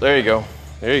off. Yep, there you go.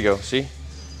 See?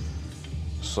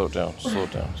 Slow it down.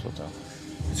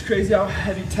 It's crazy how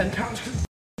heavy 10 pounds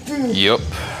can. Yep.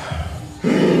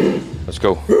 Let's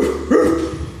go.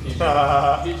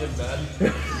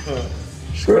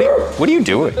 What are you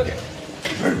doing? My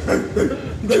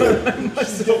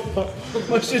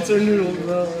shits are noodles,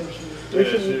 bro.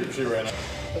 She ran out.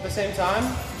 At the same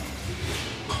time?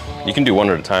 You can do one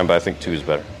at a time, but I think two is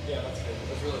better. Yeah, that's good.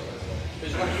 That's really good.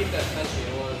 Because you want to keep that tension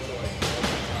in order to like.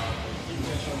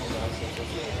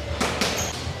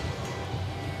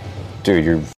 Dude,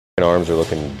 your arms are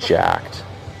looking jacked.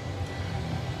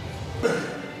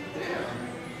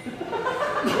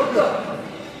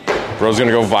 Bro's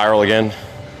gonna go viral again.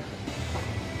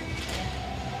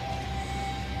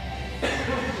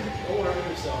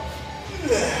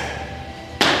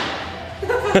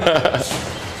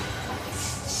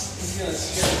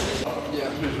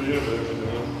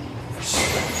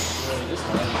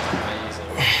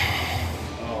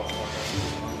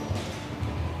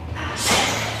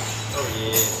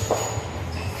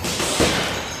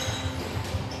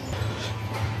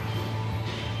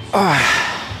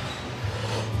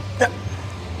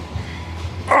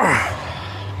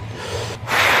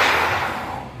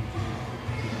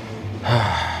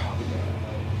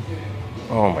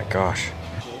 Oh my gosh.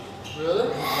 Really?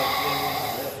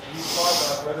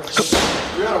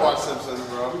 We gotta watch Simpsons,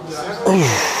 bro.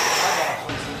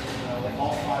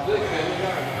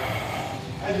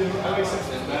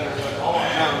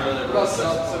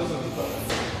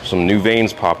 Some new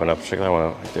veins popping up. Check that one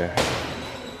out right there.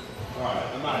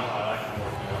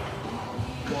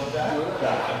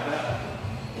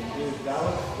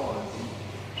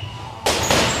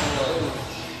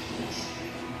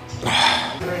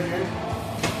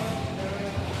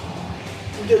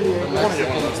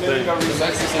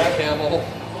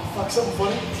 Fuck, something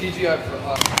funny. TGI for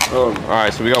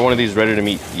Alright, so we got one of these ready to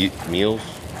eat meals.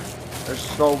 They're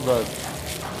so good.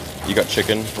 You got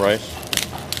chicken, rice?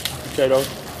 Potatoes.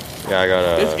 Yeah, I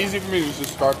got It's easy for me to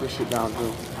just start this shit down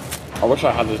too. I wish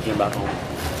I had this gym back home.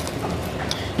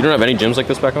 You don't have any gyms like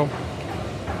this back home?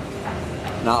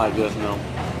 Not like this, no.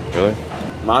 Really?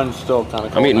 Mine's still kind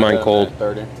of cold. I'm eating mine cold.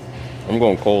 30. I'm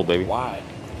going cold, baby. Why?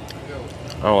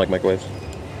 I don't like microwaves.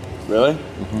 Really?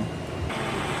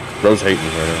 Mm-hmm. Bro's hating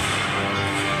right now.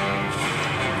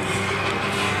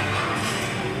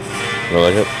 You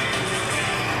like it?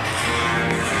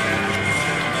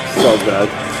 So good.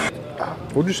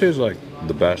 What would you say is like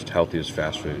the best, healthiest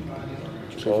fast food?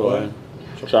 Chipotle.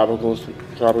 Tropical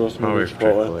smoothie.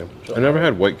 Chipotle. I never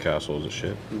had White Castle as a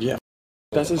shit. Yeah.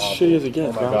 That's as shitty as it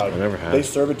gets, bro. I never had. They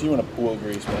serve it to you in a pool of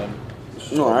grease, man.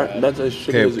 No, that's as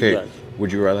shitty as it gets.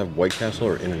 Would you rather have White Castle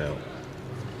or In-N-Out?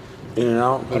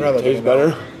 In-N-Out? I'd rather tastes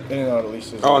better. In-N-Out at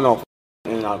least is. Oh no,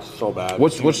 In-N-Out's so bad.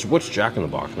 What's Jack in the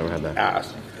Box? Never had that.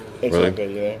 Ass. It's Really? not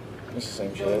good either. It's the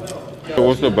same shit. So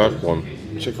what's the best one?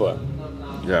 Chick-fil-A.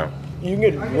 Yeah. You can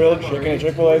get grilled chicken at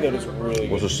Chick-fil-A that is really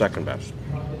good. What's the second best?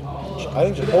 I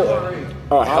think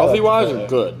Chipotle. Healthy-wise or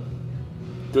good?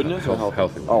 Goodness or healthy?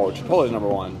 Healthy. Oh, Chipotle's number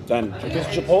one. Then Because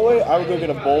Chipotle, I would go get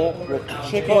a bowl with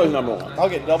chicken. Chipotle's number one. I'll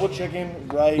get double chicken,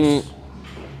 rice.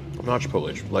 Not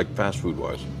Chipotle, like fast food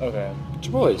wise. Okay.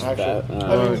 Chipotle's fat.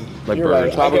 Like you're burgers. right. I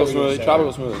get Tropical what you're smoothie. saying.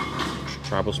 Tropical smoothie.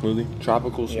 Tropical smoothie?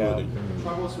 Tropical Yeah. smoothie.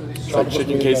 It's like Tropical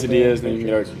chicken smoothie, quesadillas, then you can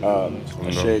get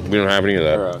a shake We don't have any of or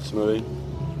that. a smoothie. I'm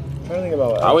trying to think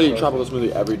about what I would else. eat tropical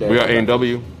smoothie every day. We got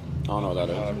A&W. I don't know what that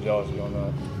is. I'm jealous you don't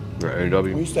know. We're We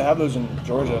A&W. used to have those in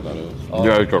Georgia.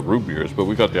 Yeah, we got root beers, but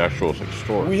we got the actual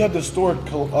store. We had the store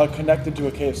connected to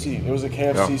a KFC. It was a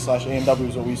KFC / A&W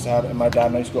is what we used to have, and my dad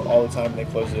and I used to go all the time, and they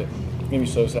closed it. Made me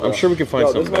so sad. I'm sure we can find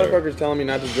Yo, something this better. motherfucker's telling me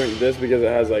not to drink this because it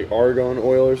has like argon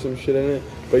oil or some shit in it,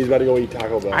 but he's about to go eat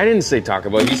Taco Bell. I didn't say Taco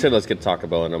Bell. He said let's get Taco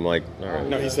Bell, and I'm like, all right.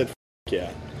 No, he said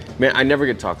yeah. Man, I never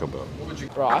get Taco Bell.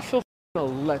 Bro, I feel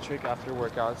electric after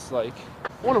workouts. Like,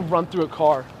 I want to run through a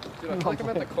car. Dude, I feel like I'm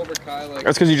at the Cobra Kai. Like,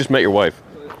 That's because you just met your wife.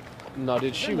 No,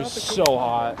 dude, she was so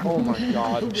hot. Oh my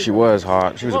god. She was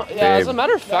hot. She was a Well, yeah, as a babe.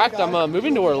 matter of fact, I'm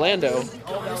moving to Orlando.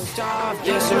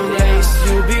 Yes, a race.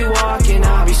 You be walking,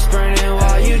 I'll be sprinting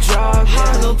while you jog.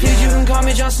 Hot little pig, you can call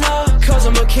me Jon Snow. Cause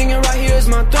I'm a king and right here is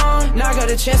my throne. Now I got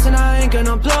a chance and I ain't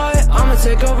gonna blow it. I'ma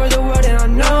take over the world and I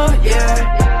know,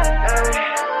 yeah.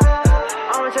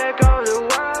 I'ma take over the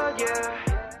world, yeah.